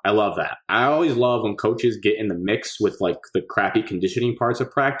general. I love that. I always love when coaches get in the mix with the crappy conditioning parts of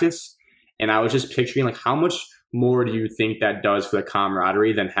practice. And I was just picturing how much more do you think that does for the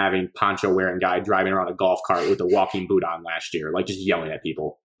camaraderie than having poncho wearing guy driving around a golf cart with a walking boot on last year, just yelling at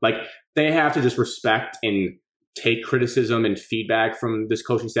people? They have to just respect and take criticism and feedback from this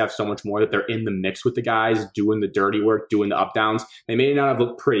coaching staff so much more that they're in the mix with the guys, doing the dirty work, doing the up downs. They may not have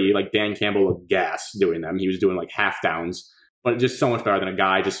looked pretty, Dan Campbell looked gas doing them. He was doing half downs, but just so much better than a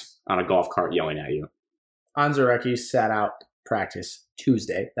guy just on a golf cart yelling at you. Onwuzurike sat out practice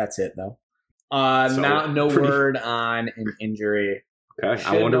Tuesday. That's it, though. No word on an injury. Okay.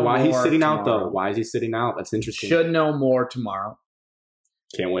 I wonder why he's sitting out, though. Why is he sitting out? That's interesting. Should know more tomorrow.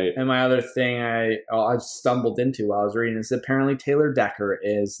 Can't wait. And my other thing I stumbled into while I was reading is apparently Taylor Decker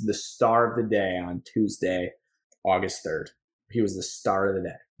is the star of the day on Tuesday, August 3rd. He was the star of the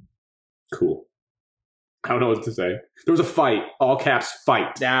day. Cool. I don't know what to say. There was a fight, all caps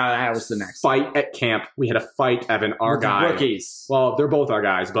fight. That was the next fight at camp. We had a fight, Evan, our guy. Rookies. Well, they're both our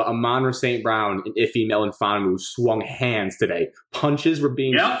guys, but Amon-Ra St. Brown and Ife Melifonwu swung hands today. Punches were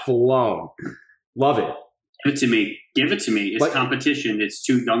being flown. Love it. Give it to me. It's competition. It's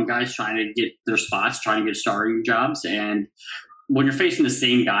 2 young guys trying to get their spots, trying to get starting jobs. And when you're facing the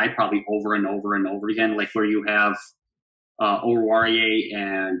same guy probably over and over and over again, where you have Oruwariye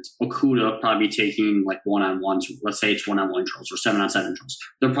and Okudah probably taking one-on-ones. Let's say it's one-on-one drills or 7-on-7 drills.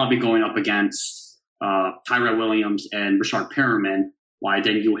 They're probably going up against Tyrell Williams and Rashard Perriman. Why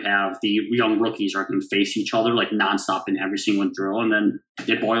then you have the young rookies are going to face each other nonstop in every single drill, and then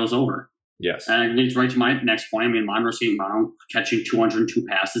it boils over. Yes. And it leads right to my next point. I mean, Amon-Ra St. Brown catching 202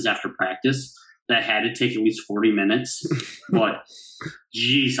 passes after practice. That had to take at least 40 minutes. But,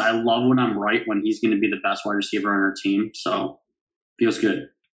 geez, I love when I'm right when he's going to be the best wide receiver on our team. So, feels good.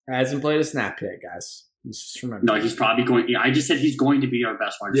 Hasn't played a snap yet, guys. Just remember. No, he's probably going. I just said he's going to be our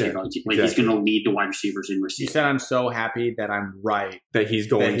best wide receiver. Exactly. He's going to lead the wide receivers in receiving. You said I'm so happy that I'm right. That he's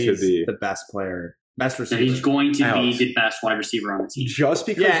going to be the best player. Best receiver. That he's going to be the best wide receiver on the team. Just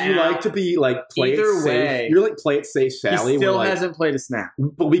because you like to be play either it way, safe. You're play it safe, Sally. He still hasn't played a snap.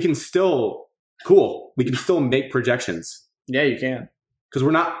 But we can still we can still make projections. Yeah, you can. Because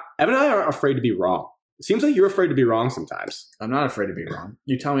we're not Evan and I aren't afraid to be wrong. It seems like you're afraid to be wrong sometimes. I'm not afraid to be wrong.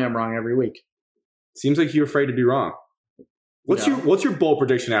 You tell me I'm wrong every week. Seems like you're afraid to be wrong. What's your bold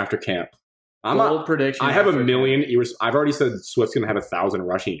prediction after camp? Bold prediction. I have a million. I've already said Swift's going to have 1,000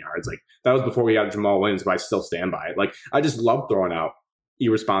 rushing yards. That was before we got Jamal Williams, but I still stand by it. I just love throwing out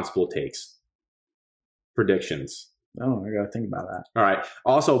irresponsible takes. Predictions. Oh, I got to think about that. All right.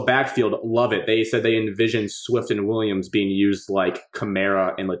 Also, backfield, love it. They said they envision Swift and Williams being used like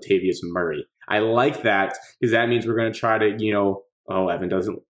Kamara and Latavius Murray. I like that because that means we're going to try to, Oh, Evan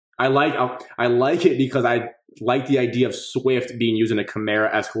doesn't. I like it because I like the idea of Swift being used in a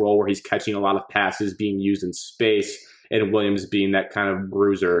Kamara-esque role where he's catching a lot of passes being used in space, and Williams being that kind of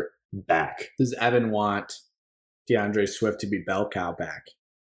bruiser back. Does Evan want DeAndre Swift to be bell cow back?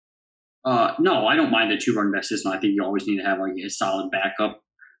 No, I don't mind the 2 running back system. I think you always need to have like a solid backup.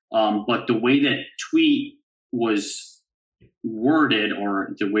 But the way that tweet was worded, or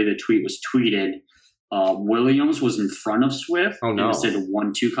the way the tweet was tweeted, Williams was in front of Swift. Oh, no. And it said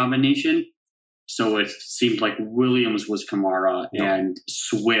 1-2 combination. So it seemed like Williams was Kamara and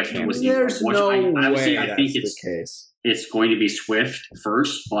Swift was There's which no obviously way I think that's the case. It's going to be Swift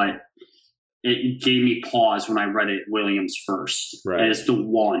first, but it gave me pause when I read it Williams first. Right. And it's the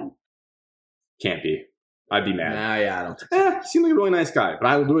 1. Can't be. I'd be mad. Nah, yeah, I don't think so. Seems like a really nice guy, but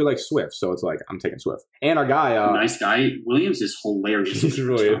I really like Swift, so it's like I'm taking Swift. And our guy, Nice guy. Williams is hilarious. He's in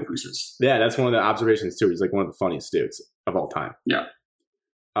really- conferences. yeah, that's one of the observations too. He's like one of the funniest dudes of all time. Yeah.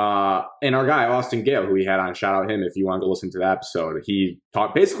 And our guy Austin Gale, who we had on, shout out him if you want to go listen to that episode. He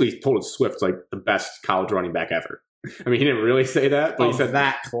basically told us Swift's like the best college running back ever. I mean, he didn't really say that, but he said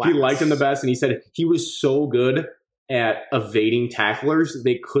that class. he liked him the best, and he said he was so good at evading tacklers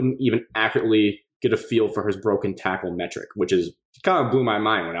they couldn't even accurately get a feel for his broken tackle metric, which is kind of blew my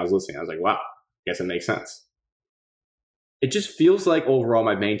mind when I was listening. I was like, wow, I guess it makes sense. It just feels like overall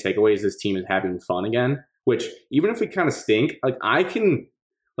my main takeaway is this team is having fun again, which even if we kind of stink, like I can,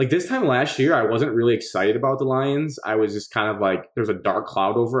 like this time last year, I wasn't really excited about the Lions. I was just kind of like, there's a dark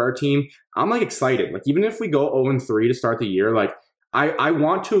cloud over our team. I'm like excited. Like even if we go 0-3 to start the year, like I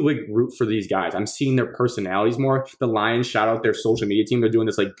want to like root for these guys. I'm seeing their personalities more. The Lions shout out their social media team. They're doing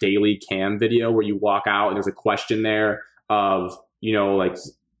this like daily cam video where you walk out and there's a question there of, you know, like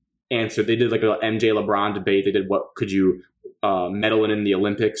answer. They did like a MJ LeBron debate. They did what could you medal in the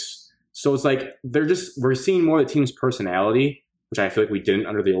Olympics. So it's like we're seeing more of the team's personality, which I feel like we didn't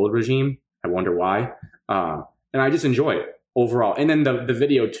under the old regime. I wonder why. And I just enjoy it overall. And then the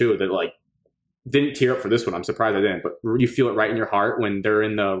video too that like didn't tear up for this one. I'm surprised I didn't, but you feel it right in your heart when they're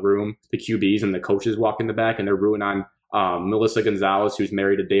in the room, the QBs and the coaches walk in the back and they're rooting on Melissa Gonzalez, who's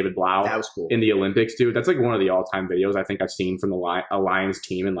married to David Blau. That was cool. In the Olympics, dude. That's like one of the all-time videos I think I've seen from the Lions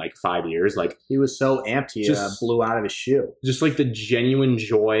team in like 5 years. Like He was so amped, he Just- blew out of his shoe. just like the genuine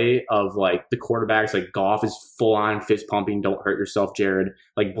joy of like the quarterbacks. Like Goff is full on fist pumping. Don't hurt yourself, Jared.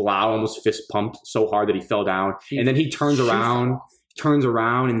 Like Blau almost fist pumped so hard that he fell down, and then he turns around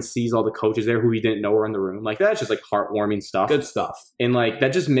and sees all the coaches there who he didn't know were in the room. Like that's just like heartwarming stuff. Good stuff. And like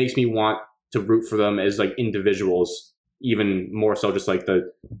that just makes me want to root for them as like individuals, even more so just like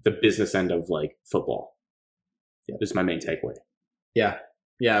the business end of like football. Yeah. This is my main takeaway. Yeah.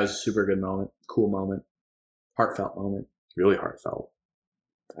 Yeah, it was a super good moment. Cool moment. Heartfelt moment. Really heartfelt.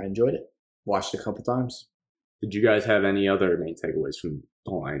 I enjoyed it. Watched it a couple times. Did you guys have any other main takeaways from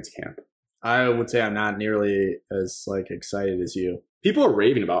the Lions camp? I would say I'm not nearly as like excited as you. People are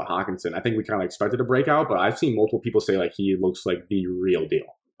raving about Hawkinson. I think we kind of expected a breakout, but I've seen multiple people say like he looks like the real deal.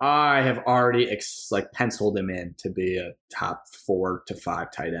 I have already penciled him in to be a top 4 to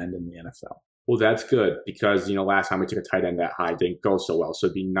 5 tight end in the NFL. Well, that's good because, you know, last time we took a tight end that high didn't go so well. So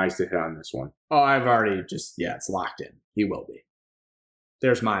it'd be nice to hit on this one. Oh, I've already it's locked in. He will be.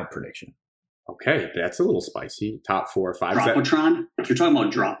 There's my prediction. Okay, that's a little spicy. Top 4 or 5. Dropatron? If you're talking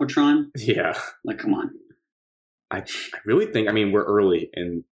about Dropatron, Yeah. like, come on. I really think, I mean, we're early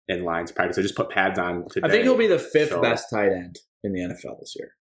in Lions practice. I just put pads on today. I think he'll be the 5th so- best tight end in the NFL this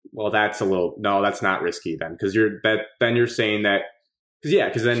year. Well, that's that's not risky then because you're saying that,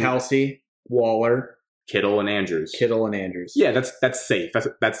 because then Kelsey, Waller, Kittle and Andrews. Kittle, and Andrews. Yeah, that's safe.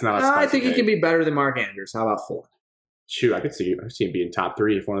 That's not a spicy I think he take. can be better than Mark Andrews. How about 4? Shoot, I could see him being top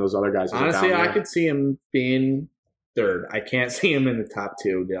 3 if one of those other guys was Honestly, down I there. could see him being 3rd. I can't see him in the top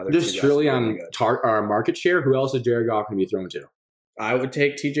 2. The other Just two guys purely are on good. market share, who else is Jared Goff going to be thrown to? I would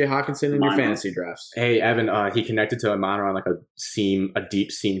take TJ Hawkinson in your Mine. fantasy drafts. Hey, Evan, he connected to Amon on like a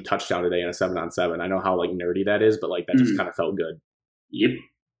deep seam touchdown today in a 7-on-7. I know how like nerdy that is, but like that just kind of felt good. Yep.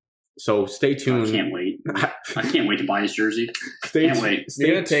 So stay tuned. I can't wait. I can't wait to buy his jersey. Can't wait.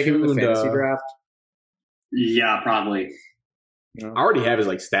 You're going to take him in the fantasy draft? Yeah, probably. I already have his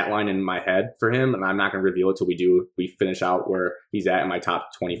like stat line in my head for him, and I'm not going to reveal it till we finish out where he's at in my top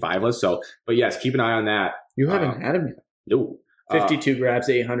 25 list. So, but yes, keep an eye on that. You haven't had him yet. No. 52 grabs,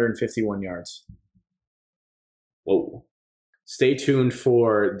 851 yards. Whoa. Stay tuned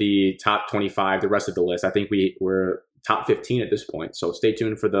for the top 25, the rest of the list. I think we're top 15 at this point. So stay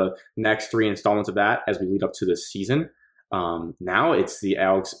tuned for the next 3 installments of that as we lead up to this season. Now it's the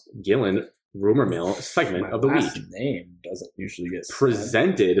Alex Gillen Rumor Mill segment of the last week. Name doesn't usually get said.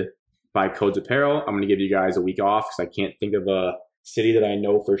 Presented by Codes Apparel. I'm going to give you guys a week off because I can't think of city that I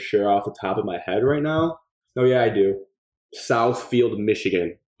know for sure off the top of my head right now. Oh, yeah, I do. Southfield,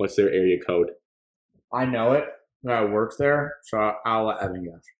 Michigan. What's their area code? I know it. I work there, so I'll let Evan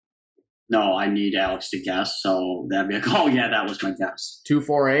guess. No, I need Alex to guess. So that'd be oh yeah, that was my guess.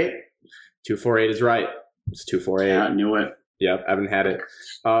 248. 248 is right. It's 248. Yeah, I knew it. Yep, Evan had it.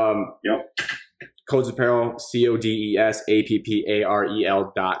 Yep. Codes Apparel,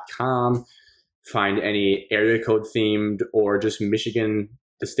 CODESAPPAREL.com. Find any area code themed or just Michigan,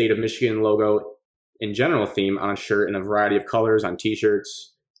 the state of Michigan logo in general theme on a shirt in a variety of colors on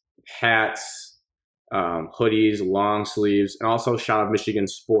t-shirts, hats, hoodies, long sleeves, and also Shot of Michigan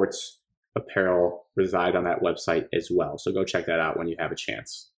sports apparel reside on that website as well. So go check that out when you have a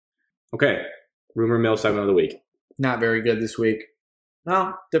chance. Okay, rumor mill segment of the week. Not very good this week.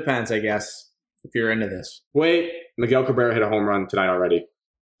 No, depends, I guess, if you're into this. Wait, Miguel Cabrera hit a home run tonight already.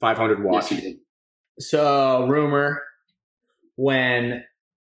 500 watts. Yes, he did. So, rumor, when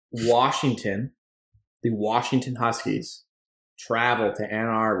Washington, the Washington Huskies, travel to Ann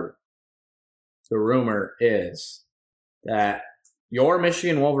Arbor, the rumor is that your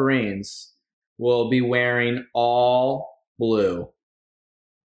Michigan Wolverines will be wearing all blue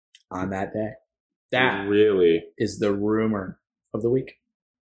on that day. That Really? is the rumor of the week.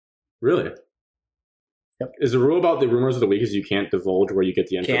 Really? Yep. Is the rule about the rumors of the week is you can't divulge where you get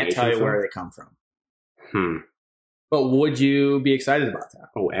the information Can't tell you from? where they come from. Hmm. But would you be excited about that?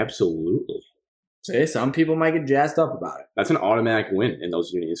 Oh, absolutely. See, some people might get jazzed up about it. That's an automatic win in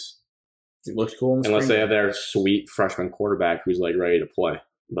those unis. It looks cool in the Unless spring. they have their sweet freshman quarterback who's like ready to play.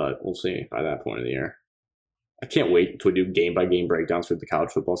 But we'll see by that point of the year. I can't wait to do game-by-game breakdowns for the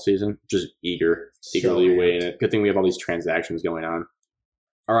college football season. Just eagerly amped. waiting it. Good thing we have all these transactions going on.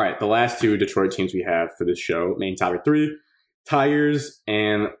 All right, the last two Detroit teams we have for this show, main topic 3, Tigers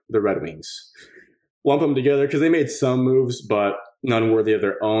and the Red Wings. Lump them together because they made some moves, but none worthy of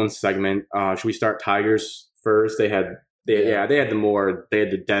their own segment. Should we start Tigers first? They had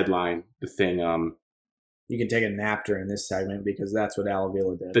the deadline, the thing, You can take a nap during this segment because that's what Al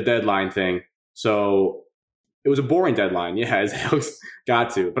Avila did. the deadline thing. So it was a boring deadline. Yeah, as Alex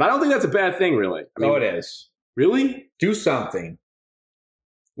got to, but I don't think that's a bad thing, really. I mean, it is. really? Do something.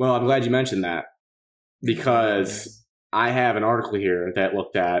 Well, I'm glad you mentioned that because I have an article here that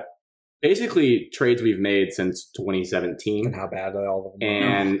looked at basically trades we've made since 2017 And how bad all of them are.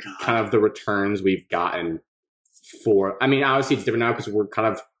 and Oh, God. kind of the returns we've gotten for. I mean, obviously it's different now because we're kind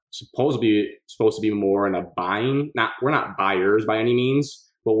of supposed to be more in a buying. We're not buyers by any means,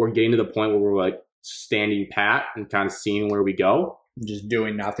 but we're getting to the point where we're like standing pat and kind of seeing where we go. Just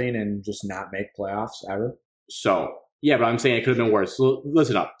doing nothing and just not make playoffs ever. So, yeah, but I'm saying it could have been worse. So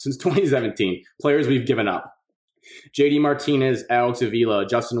listen up. Since 2017, players we've given up. JD Martinez, Alex Avila,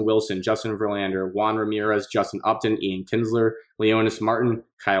 Justin Wilson, Justin Verlander, Juan Ramirez, Justin Upton, Ian Kinsler, Leonis Martin,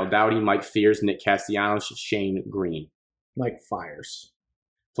 Kyle Dowdy, Mike Fears, Nick Castellanos, Shane Green. Like fires.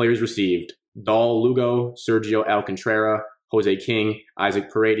 Players received: Dahl Lugo, Sergio Alcantara, Jose King,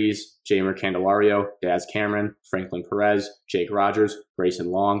 Isaac Paredes, Jamer Candelario, Daz Cameron, Franklin Perez, Jake Rogers, Grayson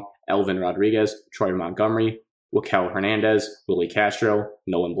Long, Elvin Rodriguez, Troy Montgomery, Raquel Hernandez, Willie Castro,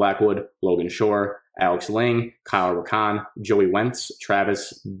 Nolan Blackwood, Logan Shore, Alex Lang, Kyle Rakan, Joey Wentz,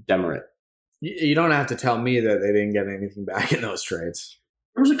 Travis Demeritte. You don't have to tell me that they didn't get anything back in those trades.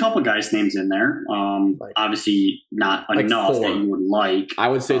 There was a couple guys' names in there. Obviously, not like enough 4. that you would like. I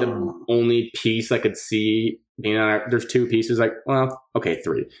would say the only piece I could see being on our, there's 2 pieces,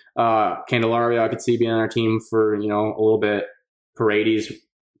 3. Candelario I could see being on our team for, a little bit. Paredes,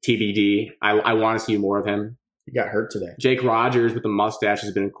 TBD. I want to see more of him. He got hurt today. Jake Rogers with the mustache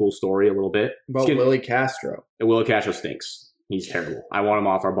has been a cool story a little bit. About Willie Castro. Willie Castro stinks. He's terrible. I want him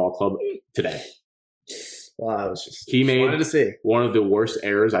off our ball club today. Well, I was just He made wanted to see. one of the worst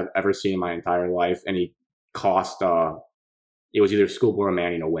errors I've ever seen in my entire life, and he cost. It was either Schoolboy or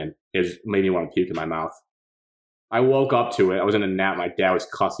Manning a win. It made me want to puke in my mouth. I woke up to it. I was in a nap. My dad was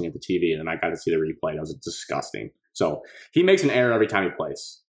cussing at the TV, and then I got to see the replay. It was disgusting. So he makes an error every time he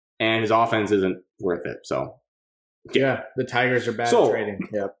plays, and his offense isn't worth it. So Yeah, the Tigers are bad So- at trading.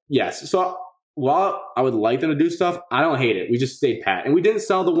 Yep. yes. So while I would like them to do stuff, I don't hate it. We just stayed pat, and we didn't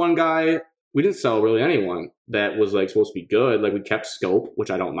sell the one guy. We didn't sell really anyone that was like supposed to be good. Like we kept Scope, which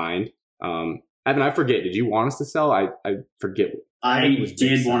I don't mind. Evan, I forget. Did you want us to sell? I forget. I it was big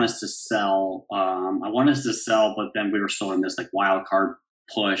did sell. want us to sell. I wanted us to sell, but then we were still in this like wild card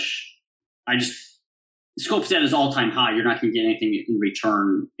push. Scope's at his all time high. You're not going to get anything in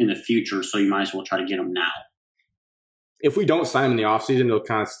return in the future, so you might as well try to get him now. If we don't sign him in the offseason, it'll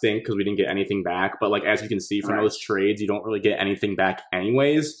kind of stink because we didn't get anything back. But like as you can see from Right. those trades, you don't really get anything back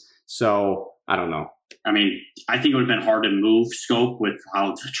anyways. So I don't know. I mean, I think it would have been hard to move Scope with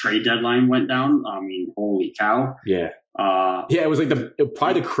how the trade deadline went down. I mean, holy cow. Yeah. It was like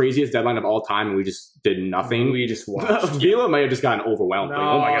probably the craziest deadline of all time, and we just did nothing. We just watched. Vila might have just gotten overwhelmed. No, like,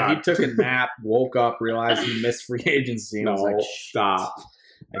 oh my God. he took a nap, woke up, realized he missed free agency, and was like, stop.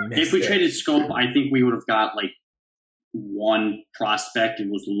 If we traded Scope, I think we would have got like one prospect it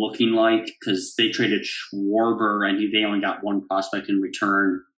was looking like, because they traded Schwarber and they only got one prospect in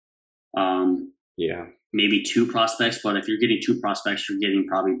return. Maybe two prospects, but if you're getting two prospects, you're getting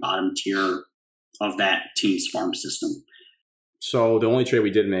probably bottom tier of that team's farm system. So the only trade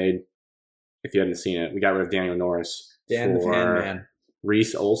we did made, if you hadn't seen it, we got rid of Daniel Norris Dan the Fan Man.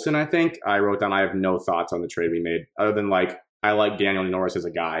 Reese Olson, I think. I wrote down I have no thoughts on the trade we made, other than like I like Daniel Norris as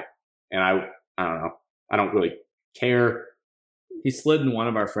a guy, and I don't know. I don't really care. He slid in one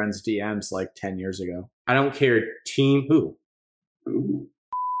of our friends' DMs like 10 years ago. I don't care. Team who? Ooh.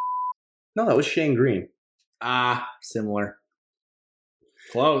 No, that was Shane Green. Similar.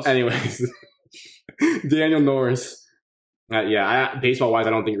 Close. Anyways, Daniel Norris. Baseball-wise, I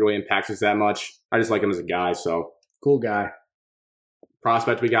don't think it really impacts us that much. I just like him as a guy, so. Cool guy.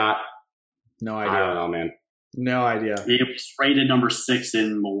 Prospect we got. No idea. I don't know, man. No idea. He was rated number 6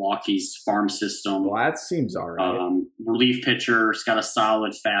 in Milwaukee's farm system. Well, that seems all right. Relief pitcher. He's got a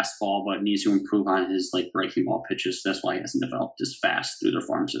solid fastball, but needs to improve on his like breaking ball pitches. That's why he hasn't developed as fast through their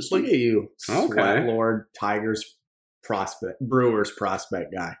farm system. Look at you, Okay. Sweat Lord, Tigers prospect, Brewers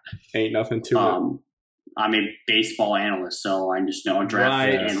prospect guy. Ain't nothing to it. I'm a baseball analyst, so I'm just a draft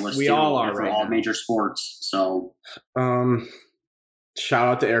analyst. We all are for right all now. major sports. So, shout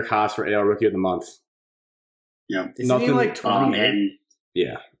out to Eric Haas for AL Rookie of the Month. yeah, Isn't he like 28? and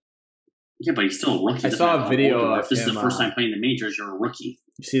Yeah. yeah, but he's still a rookie. I saw a video of If this is him, the first time playing the majors, you're a rookie.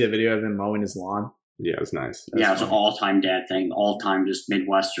 You see the video of him mowing his lawn? Yeah, it was nice. Yeah, it's an all-time dad thing. All-time, just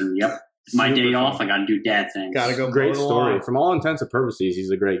Midwestern. Yep. My Super day fun. off, I got to do dad things. Gotta go. Great mow the story. lawn. From all intents and purposes, he's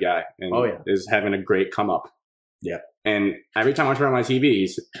a great guy. And is having a great come up. Yeah. And every time I turn on my TV,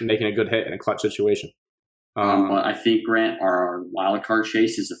 he's making a good hit in a clutch situation. But I think, Grant, our wild card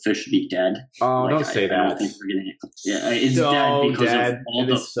chase is officially dead. Don't say I that. don't think we're getting it. Yeah, it's So dead because dead. of all It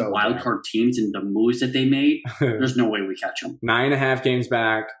the is so wild dead. card teams and the moves that they made. There's no way we catch them. 9.5 games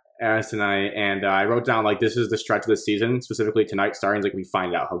back as tonight, and I wrote down like this is the stretch of the season, specifically tonight starting like we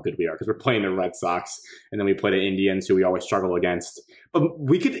find out how good we are because we're playing the Red Sox and then we play the Indians who we always struggle against. But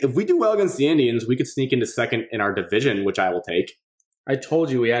if we do well against the Indians, we could sneak into second in our division, which I will take. I told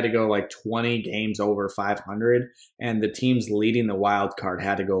you we had to go like 20 games over 500, and the teams leading the wild card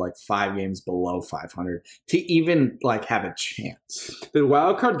had to go like 5 games below 500 to even like have a chance. The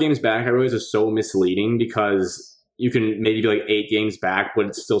wild card games back, I realize, is so misleading because you can maybe be like 8 games back, but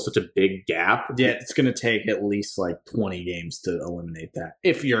it's still such a big gap. Yeah, it's going to take at least like 20 games to eliminate that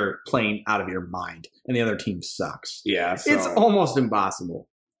if you're playing out of your mind and the other team sucks. Yeah, so It's almost impossible.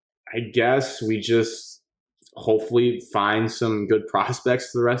 I guess we just hopefully find some good prospects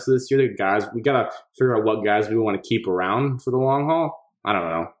for the rest of this year. The guys, we got to figure out what guys we want to keep around for the long haul. I don't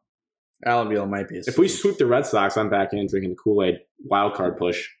know. Alaville might be a If we sweep the Red Sox, I'm back in drinking the Kool-Aid wild card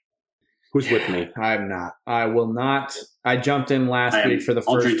push. Who's with me? I'm not. I will not. I jumped in last week for the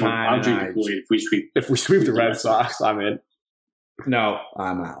first time. I'll drink the Kool-Aid if we sweep. If we sweep the Red Sox, I'm in. No,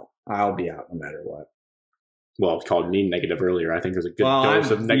 I'm out. I'll be out no matter what. Well, it's called me negative earlier. I think there's a good Well,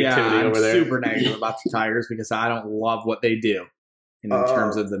 dose of negativity I'm over there. super negative about the Tigers because I don't love what they do in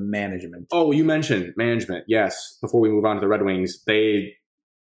terms of the management. Oh, you mentioned management. Yes. Before we move on to the Red Wings, they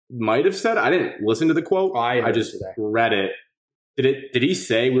might have said, I didn't listen to the quote. I just read it. Did he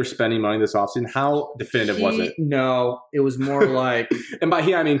say we're spending money this offseason? How definitive was it? No, it was more like And by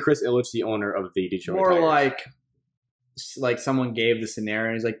he, I mean Chris Ilitch, the owner of the Detroit more Tigers. like someone gave the scenario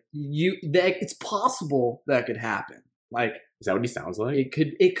and he's like, it's possible that could happen. Like, Is that what he sounds like?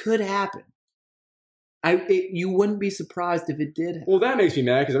 it could happen. You wouldn't be surprised if it did happen. Well, that makes me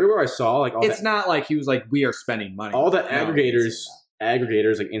mad because everywhere I saw, like, It's not like he was like, we are spending money. all the No, he didn't say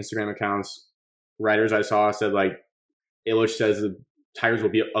aggregators, like Instagram accounts, writers I saw said, like, Ilitch says the Tigers will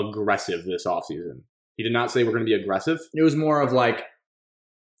be aggressive this offseason. He did not say we're going to be aggressive. It was more of like,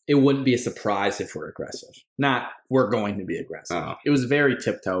 it wouldn't be a surprise if we're aggressive. Not, we're going to be aggressive. Oh. It was very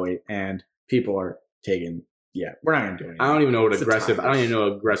tiptoey, and people are taking, we're not going to do anything. I don't even know what It's the aggressive. I don't Tigers. even know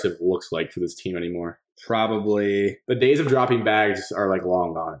what aggressive looks like for this team anymore. Probably The days of dropping bags are like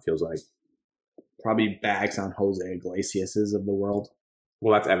long gone. It feels like. bags on Jose Iglesias of the world.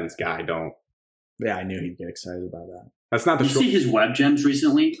 Well, that's Evan's guy. Don't. Yeah, I knew he'd get excited about that. That's not the You short. see his web gems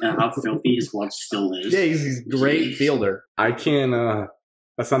recently and how filthy his glove still is. Yeah, he's a great fielder. I can't.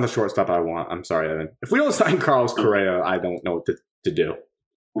 That's not the shortstop I want. I'm sorry, Evan. If we don't sign Carlos Correa, I don't know what to do.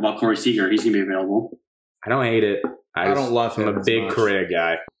 What about Corey Seager? He's going to be available. I don't hate it. I don't love him I'm a as big much. Correa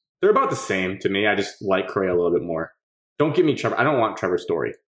guy. They're about the same to me. I just like Correa a little bit more. Don't give me Trevor. I don't want Trevor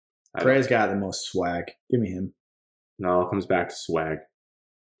Story. Correa's got the most swag. Give me him. No, it comes back to swag.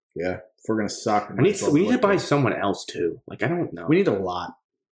 Yeah. If we're gonna suck, We need to buy someone else too. Like I don't know. We need a lot.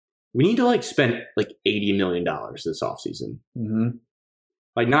 We need to like spend like $80 million this offseason. Mm-hmm.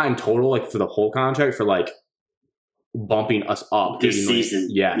 Like not in total, like for the whole contract, for like bumping us up This 80 million. season.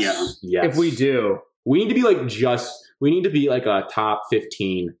 Yes. Yeah. Yes. If we do, we need to be like we need to be like a top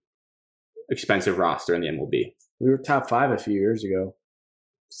 15 expensive roster in the MLB. we were top 5 a few years ago.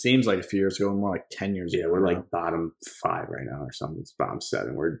 Seems like a few years ago, more like 10 years Yeah, ago. we're like bottom 5 right now or something. It's bottom 7.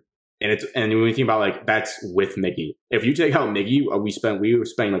 And when we think about like that's with Miggy. If you take out Miggy, we were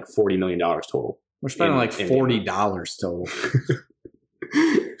spending like $40 million total. We're spending like in- $40 total.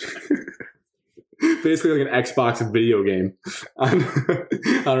 Basically like an Xbox video game on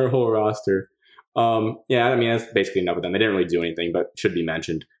our whole roster. Yeah, I mean that's basically enough of them. They didn't really do anything, but should be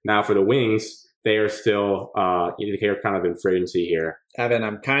mentioned. Now for the Wings, they are still they're kind of in free agency here. Evan,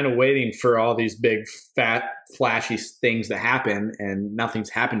 I'm kind of waiting for all these big, fat, flashy things to happen, and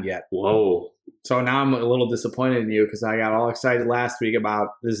nothing's happened yet. Whoa. So now I'm a little disappointed in you because I got all excited last week about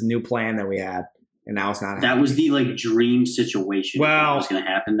this new plan that we had, and now it's not happening. That was the like dream situation. Well, if that was going to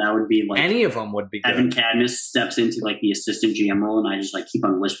happen. That would be like Any of them would be good. Evan Cadmus steps into like the assistant GM role, and I just like keep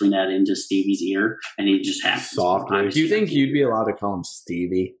on whispering that into Stevie's ear, and he just happens. Softly. Obviously, Do you think you'd be allowed to call him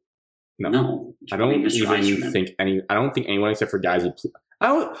Stevie? No, I don't even think I don't think anyone except for guys who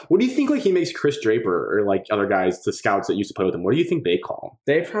what do you think like he makes Chris Draper or like other guys, the scouts that used to play with him, what do you think they call him?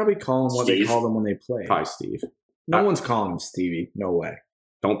 They probably call him what they Steve? call him when they play. Probably Steve. No one's calling him Stevie. No way.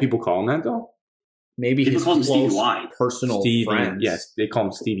 Don't people call him that though? Maybe People his call him close Stevie Y. personal Stevie, friends. yes, they call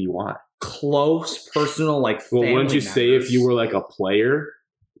him Stevie Y. Close personal like Well, family wouldn't you say if members. you were like a player?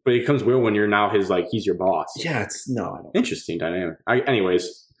 But it comes weird when you're now he's your boss. Yeah, it's no, I don't. Interesting dynamic.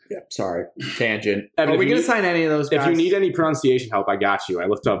 Anyways, Yeah, sorry. Tangent. Evan, Are if we you going to need- sign any of those guys? if you need any pronunciation help, I got you. I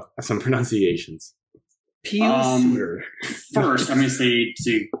looked up some pronunciations. Pius Suter. First, I'm going to say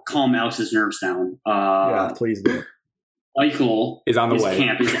to calm Alex's nerves down. Yeah, please do. Eichel, Is on the his way.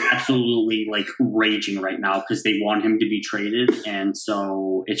 camp is absolutely like raging right now because they want him to be traded, and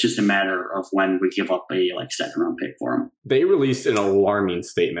so it's just a matter of when we give up a like second round pick for him. They released an alarming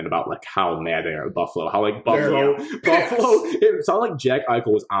statement about like how mad they are at Buffalo. How like Buffalo, They're- it sounded like Jack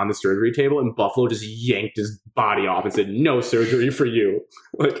Eichel was on the surgery table and Buffalo just yanked his body off and said, "No surgery for you."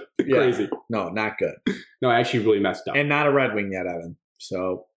 Like Yeah. crazy. No, not good. No, I actually really messed up. And not a Red Wing yet, Evan.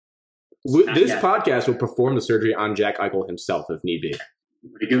 So This Yeah. podcast will perform the surgery on Jack Eichel himself if need be.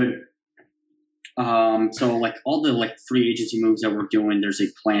 Pretty good. So like all the like free agency moves that we're doing, there's a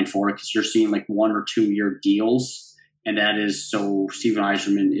plan for it because you're seeing like 1 or 2 year deals. And that is so Steven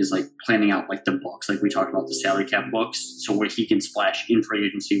Yzerman is like planning out like the books, like we talked about the salary cap books, so where he can splash in free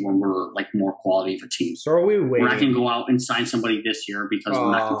agency when we're like more quality of a team. So are we We're not going to waiting? go out and sign somebody this year because we're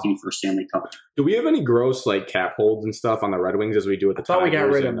not competing for a Stanley Cup. Do we have any gross like cap holds and stuff on the Red Wings as we do with the I thought we got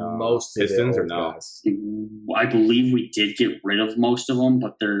Tigers rid of and, most of Pistons the or no? guys. I believe we did get rid of most of them,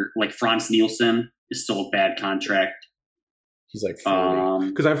 but they're like Franz Nielsen is still a bad contract. He's like 40.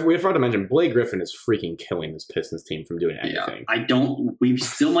 Because we forgot to mention Blake Griffin is freaking killing this Pistons team from doing anything. We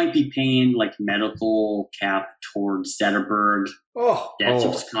still might be paying like medical cap towards Zetterberg. That's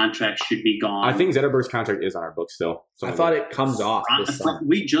his contract should be gone. I think Zetterberg's contract is on our books still. I thought it comes off this summer.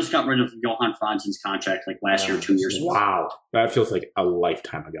 We just got rid of Johan Franzen's contract like last year, 2 years ago. Wow. That feels like a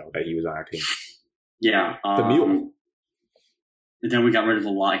lifetime ago that he was on our team. Yeah. The mule. And then we got rid of a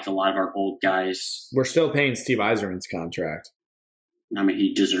lot of our old guys. We're still paying Steve Yzerman's contract. I mean,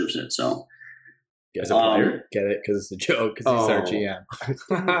 he deserves it. So As a player? Get it? Because it's a joke. Because he's our GM.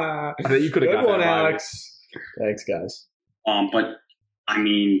 I thought you could have Good got one, that vibe. Alex. Thanks, guys. but I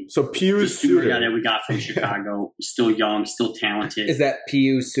mean, So the Pius Suter guy Suter. that we got from Chicago, still young, still talented. Is that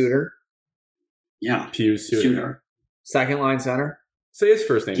Pius Suter? Yeah, Pius Suter. Suter. Second line center? Say his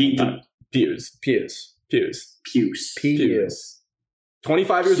first name. He- one time. Pius. Pius. Pius. Puce. Pius.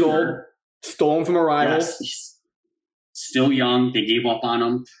 25 years Suter. old. Stolen from a rival. Yes, he's still young. They gave up on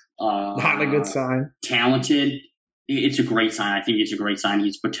him. Not a good sign. Talented. It's a great sign. I think it's a great sign.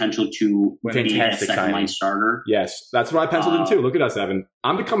 He's potential to be a Fantastic second signing. line starter. Yes. That's what I penciled in too. Look at us, Evan.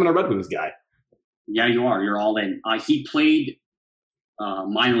 I'm becoming a Red Wings guy. Yeah, you are. You're all in. He played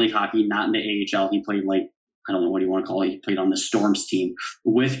minor league hockey, not in the AHL. He played like, I don't know what you want to call it. He played on the Storms team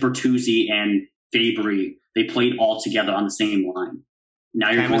with Bertuzzi and Fabry. They played all together on the same line.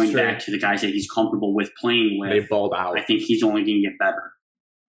 Now you're Chemistry. going back to the guys that he's comfortable with playing with. They balled out. I think he's only going to get better.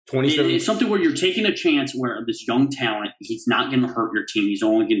 27. It's something where you're taking a chance where this young talent, he's not going to hurt your team. He's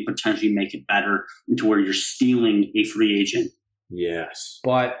only going to potentially make it better into where you're stealing a free agent. Yes.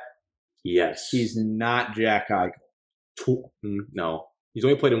 But Yes. he's not Jack Eichel. No. He's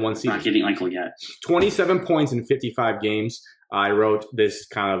only played in one season. Not getting Eichel yet. 27 points in 55 games. I wrote this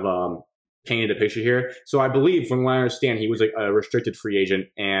kind of painted a picture here. So I believe, from what I understand, he was a restricted free agent,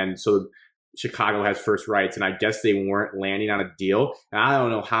 and so Chicago has first rights, and I guess they weren't landing on a deal. And I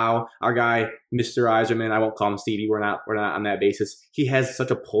don't know how our guy, Mr. Yzerman, I won't call him Stevie. We're not on that basis. He has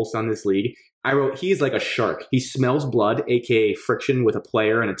such a pulse on this league. I wrote, he's like a shark. He smells blood, aka friction with a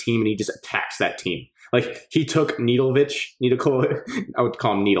player and a team, and he just attacks that team. Like, he took I would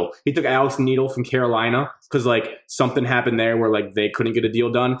call him Needle. He took Alex Needle from Carolina because, like, something happened there where, like, they couldn't get a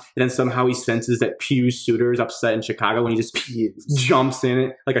deal done. And then somehow he senses that Pius Suter is upset in Chicago, and he just jumps in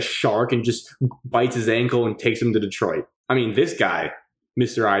it like a shark and just bites his ankle and takes him to Detroit. I mean, this guy,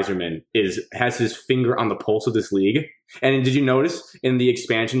 Mr. Yzerman, has his finger on the pulse of this league. And did you notice in the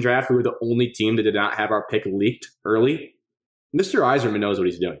expansion draft, we were the only team that did not have our pick leaked early? Mr. Yzerman knows what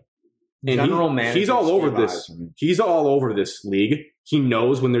he's doing. And he's all over this. He's all over this league. He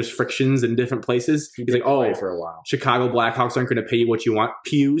knows when there's frictions in different places. He's like, oh, for a while. Chicago Blackhawks aren't going to pay you what you want.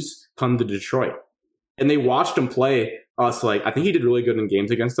 Pius, come to Detroit. And they watched him play us. Like, I think he did really good in games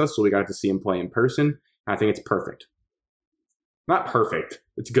against us, so we got to see him play in person. I think it's perfect. Not perfect.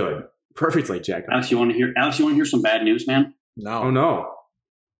 It's good. Perfect's like Jack. Alex, you want to hear some bad news, man? No. Oh, no.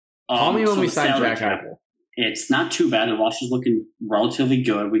 Call me when we sign Jack Eichel. It's not too bad. The roster's looking relatively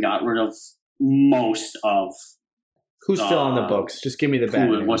good. We got rid of most of. Who's still on the books? Just give me the bad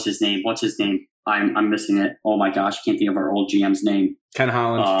news. What's his name? I'm missing it. Oh my gosh, I can't think of our old GM's name. Ken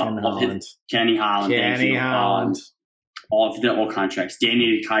Holland. Kenny Holland. All of the old contracts.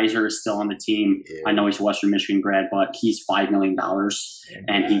 Danny Kaiser is still on the team. Yeah. I know he's a Western Michigan grad, but he's $5 million,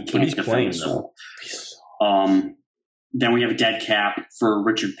 and he can't defend the soul. Then we have a dead cap for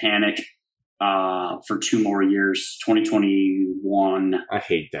Richard Panik. For 2 more years, 2021. I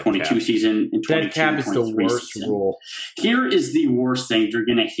hate that 22 cap. Season and 22, dead cap is the worst season. rule. Here is the worst thing you're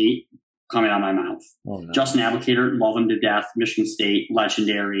going to hate coming out of my mouth. Oh, no. Justin Applicator, love him to death. Michigan State,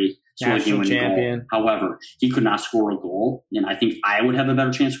 legendary, national champion. However, he could not score a goal, and I think I would have a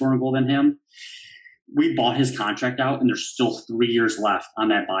better chance scoring a goal than him. We bought his contract out, and there's still 3 years left on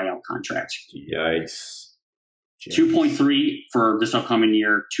that buyout contract. Yikes. 2.3 for this upcoming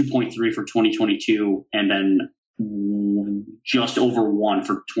year, 2.3 for 2022, and then just over 1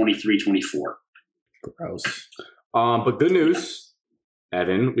 for 23-24. Gross. But good news,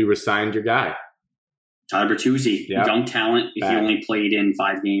 Evan, we re-signed your guy. Tyler Bertuzzi, young talent. He only played in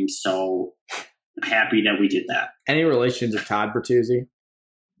 5 games, so happy that we did that. Any relation to Todd Bertuzzi?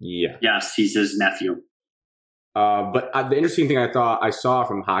 Yeah. Yes, he's his nephew. But the interesting thing I saw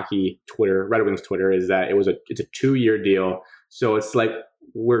from hockey Twitter, Red Wings Twitter, is that it's a 2-year deal. So it's like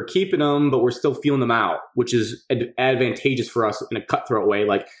we're keeping them, but we're still feeling them out, which is advantageous for us in a cutthroat way.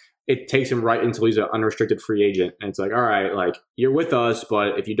 Like, it takes him right until he's an unrestricted free agent. And it's like, all right, like, you're with us,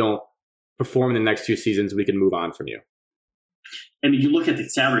 but if you don't perform in the next 2 seasons, we can move on from you. And if you look at the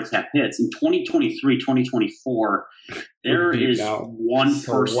salary cap hits in 2023, 2024, there is one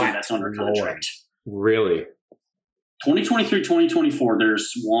person that's under contract. Really? 2023, 2024,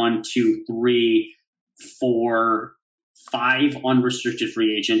 there's 1, 2, 3, 4, 5 unrestricted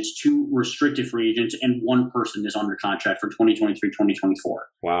free agents, 2 restricted free agents, and 1 person is under contract for 2023, 2024.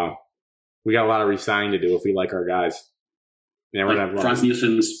 Wow. We got a lot of re-signing to do if we like our guys. Yeah, we're like Frans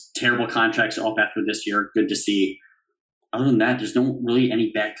Nielsen's terrible contracts up after this year. Good to see. Other than that, there's no really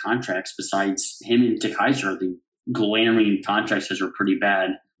any bad contracts besides him and DeKaiser. The glaring contracts are pretty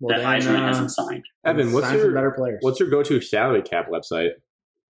bad. Well, that Yzerman hasn't signed. Evan, what's your go-to salary cap website?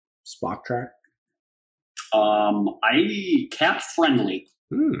 Spock Track. I cap friendly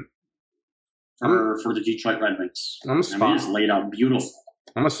for the Detroit Red Wings. It's laid out beautiful.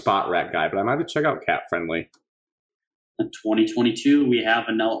 I'm a spot rack guy, but I might have to check out cap friendly. In 2022, we have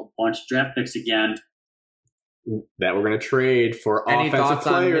a bunch of draft picks again that we're going to trade for Any offensive thoughts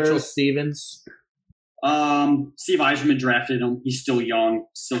players. On Mitchell Stevens? Steve Yzerman drafted him. He's still young,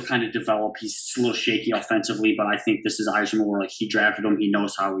 still kind of developed. He's a little shaky offensively, but I think this is Yzerman where, like, he drafted him. He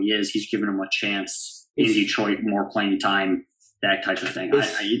knows how he is. He's given him a chance in Detroit, more playing time, that type of thing.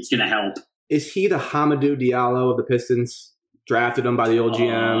 It's going to help. Is he the Hamidou Diallo of the Pistons? Drafted him by the old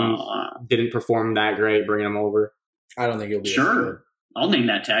GM, didn't perform that great, bringing him over. I don't think he'll be sure. I'll name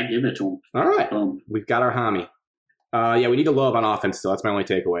that tag. Give it to him. All right, boom. We've got our Hami. Yeah, we need to love on offense still. That's my only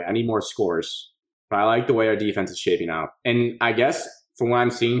takeaway. I need more scores. But I like the way our defense is shaping out. And I guess from what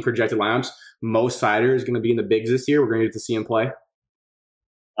I'm seeing, projected lineups, Mo Seider is going to be in the bigs this year. We're going to get to see him play.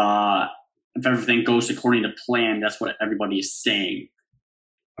 if everything goes according to plan, that's what everybody is saying.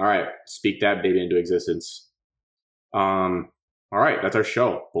 All right. Speak that baby into existence. All right. That's our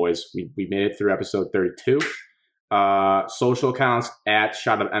show, boys. We made it through episode 32. Social accounts at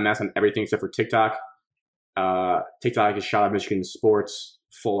Shot of MS on everything except for TikTok. TikTok is Shot of Michigan Sports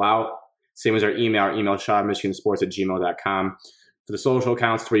full out. Same as our email shotofmichigansports@gmail.com. For the social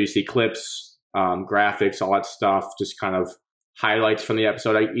accounts, where you see clips, graphics, all that stuff, just kind of highlights from the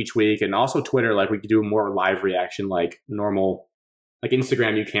episode each week. And also Twitter, like we could do more live reaction, like normal. Like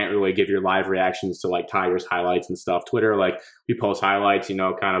Instagram, you can't really give your live reactions to like Tiger's highlights and stuff. Twitter, like we post highlights,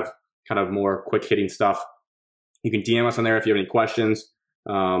 kind of more quick hitting stuff. You can DM us on there if you have any questions,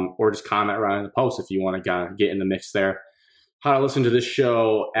 or just comment around in the post if you want to kind of get in the mix there. How to listen to this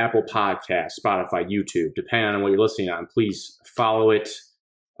show: Apple Podcasts, Spotify, YouTube, depending on what you're listening on. Please follow it,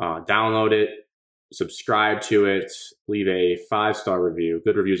 download it, subscribe to it, leave a 5-star review.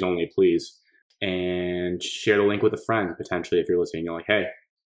 Good reviews only, please. And share the link with a friend, potentially, if you're listening. You're like, hey,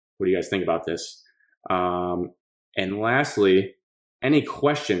 what do you guys think about this? And lastly, any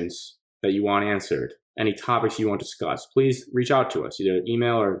questions that you want answered, any topics you want to discuss, please reach out to us, either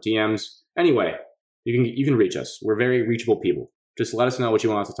email or DMs. Anyway, you can reach us. We're very reachable people. Just let us know what you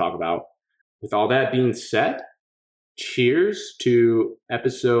want us to talk about. With all that being said, cheers to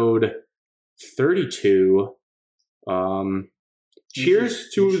episode 32. Cheers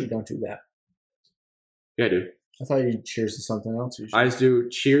to... Don't do that. Yeah, dude. I thought you'd cheers to something else. I just do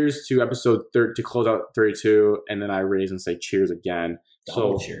cheers to episode 30 to close out 32, and then I raise and say cheers again.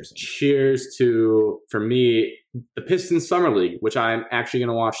 So cheers to, for me, the Pistons Summer League, which I'm actually going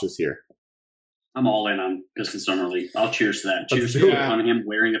to watch this year. I'm all in on Pistons Summer League. I'll cheers to that. Cheers to Cunningham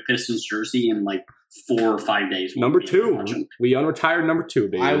wearing a Pistons jersey in like 4 or 5 days. Number 2. We unretired number 2,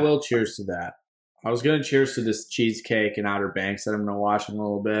 baby. I will cheers to that. I was going to cheers to this cheesecake in Outer Banks that I'm going to watch in a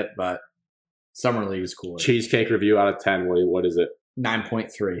little bit, but Summer League is cool. Cheesecake review out of 10. What is it?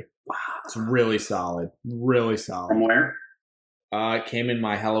 9.3. Wow. It's really solid. Really solid. From where? It came in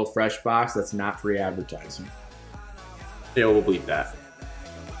my HelloFresh box. That's not free advertising. Yeah, we'll bleep that.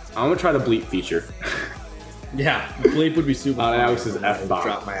 I'm going to try the bleep feature. Yeah, bleep would be super fun. Alex's F-bomb.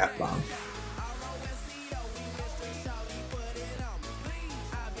 Drop my F-bomb.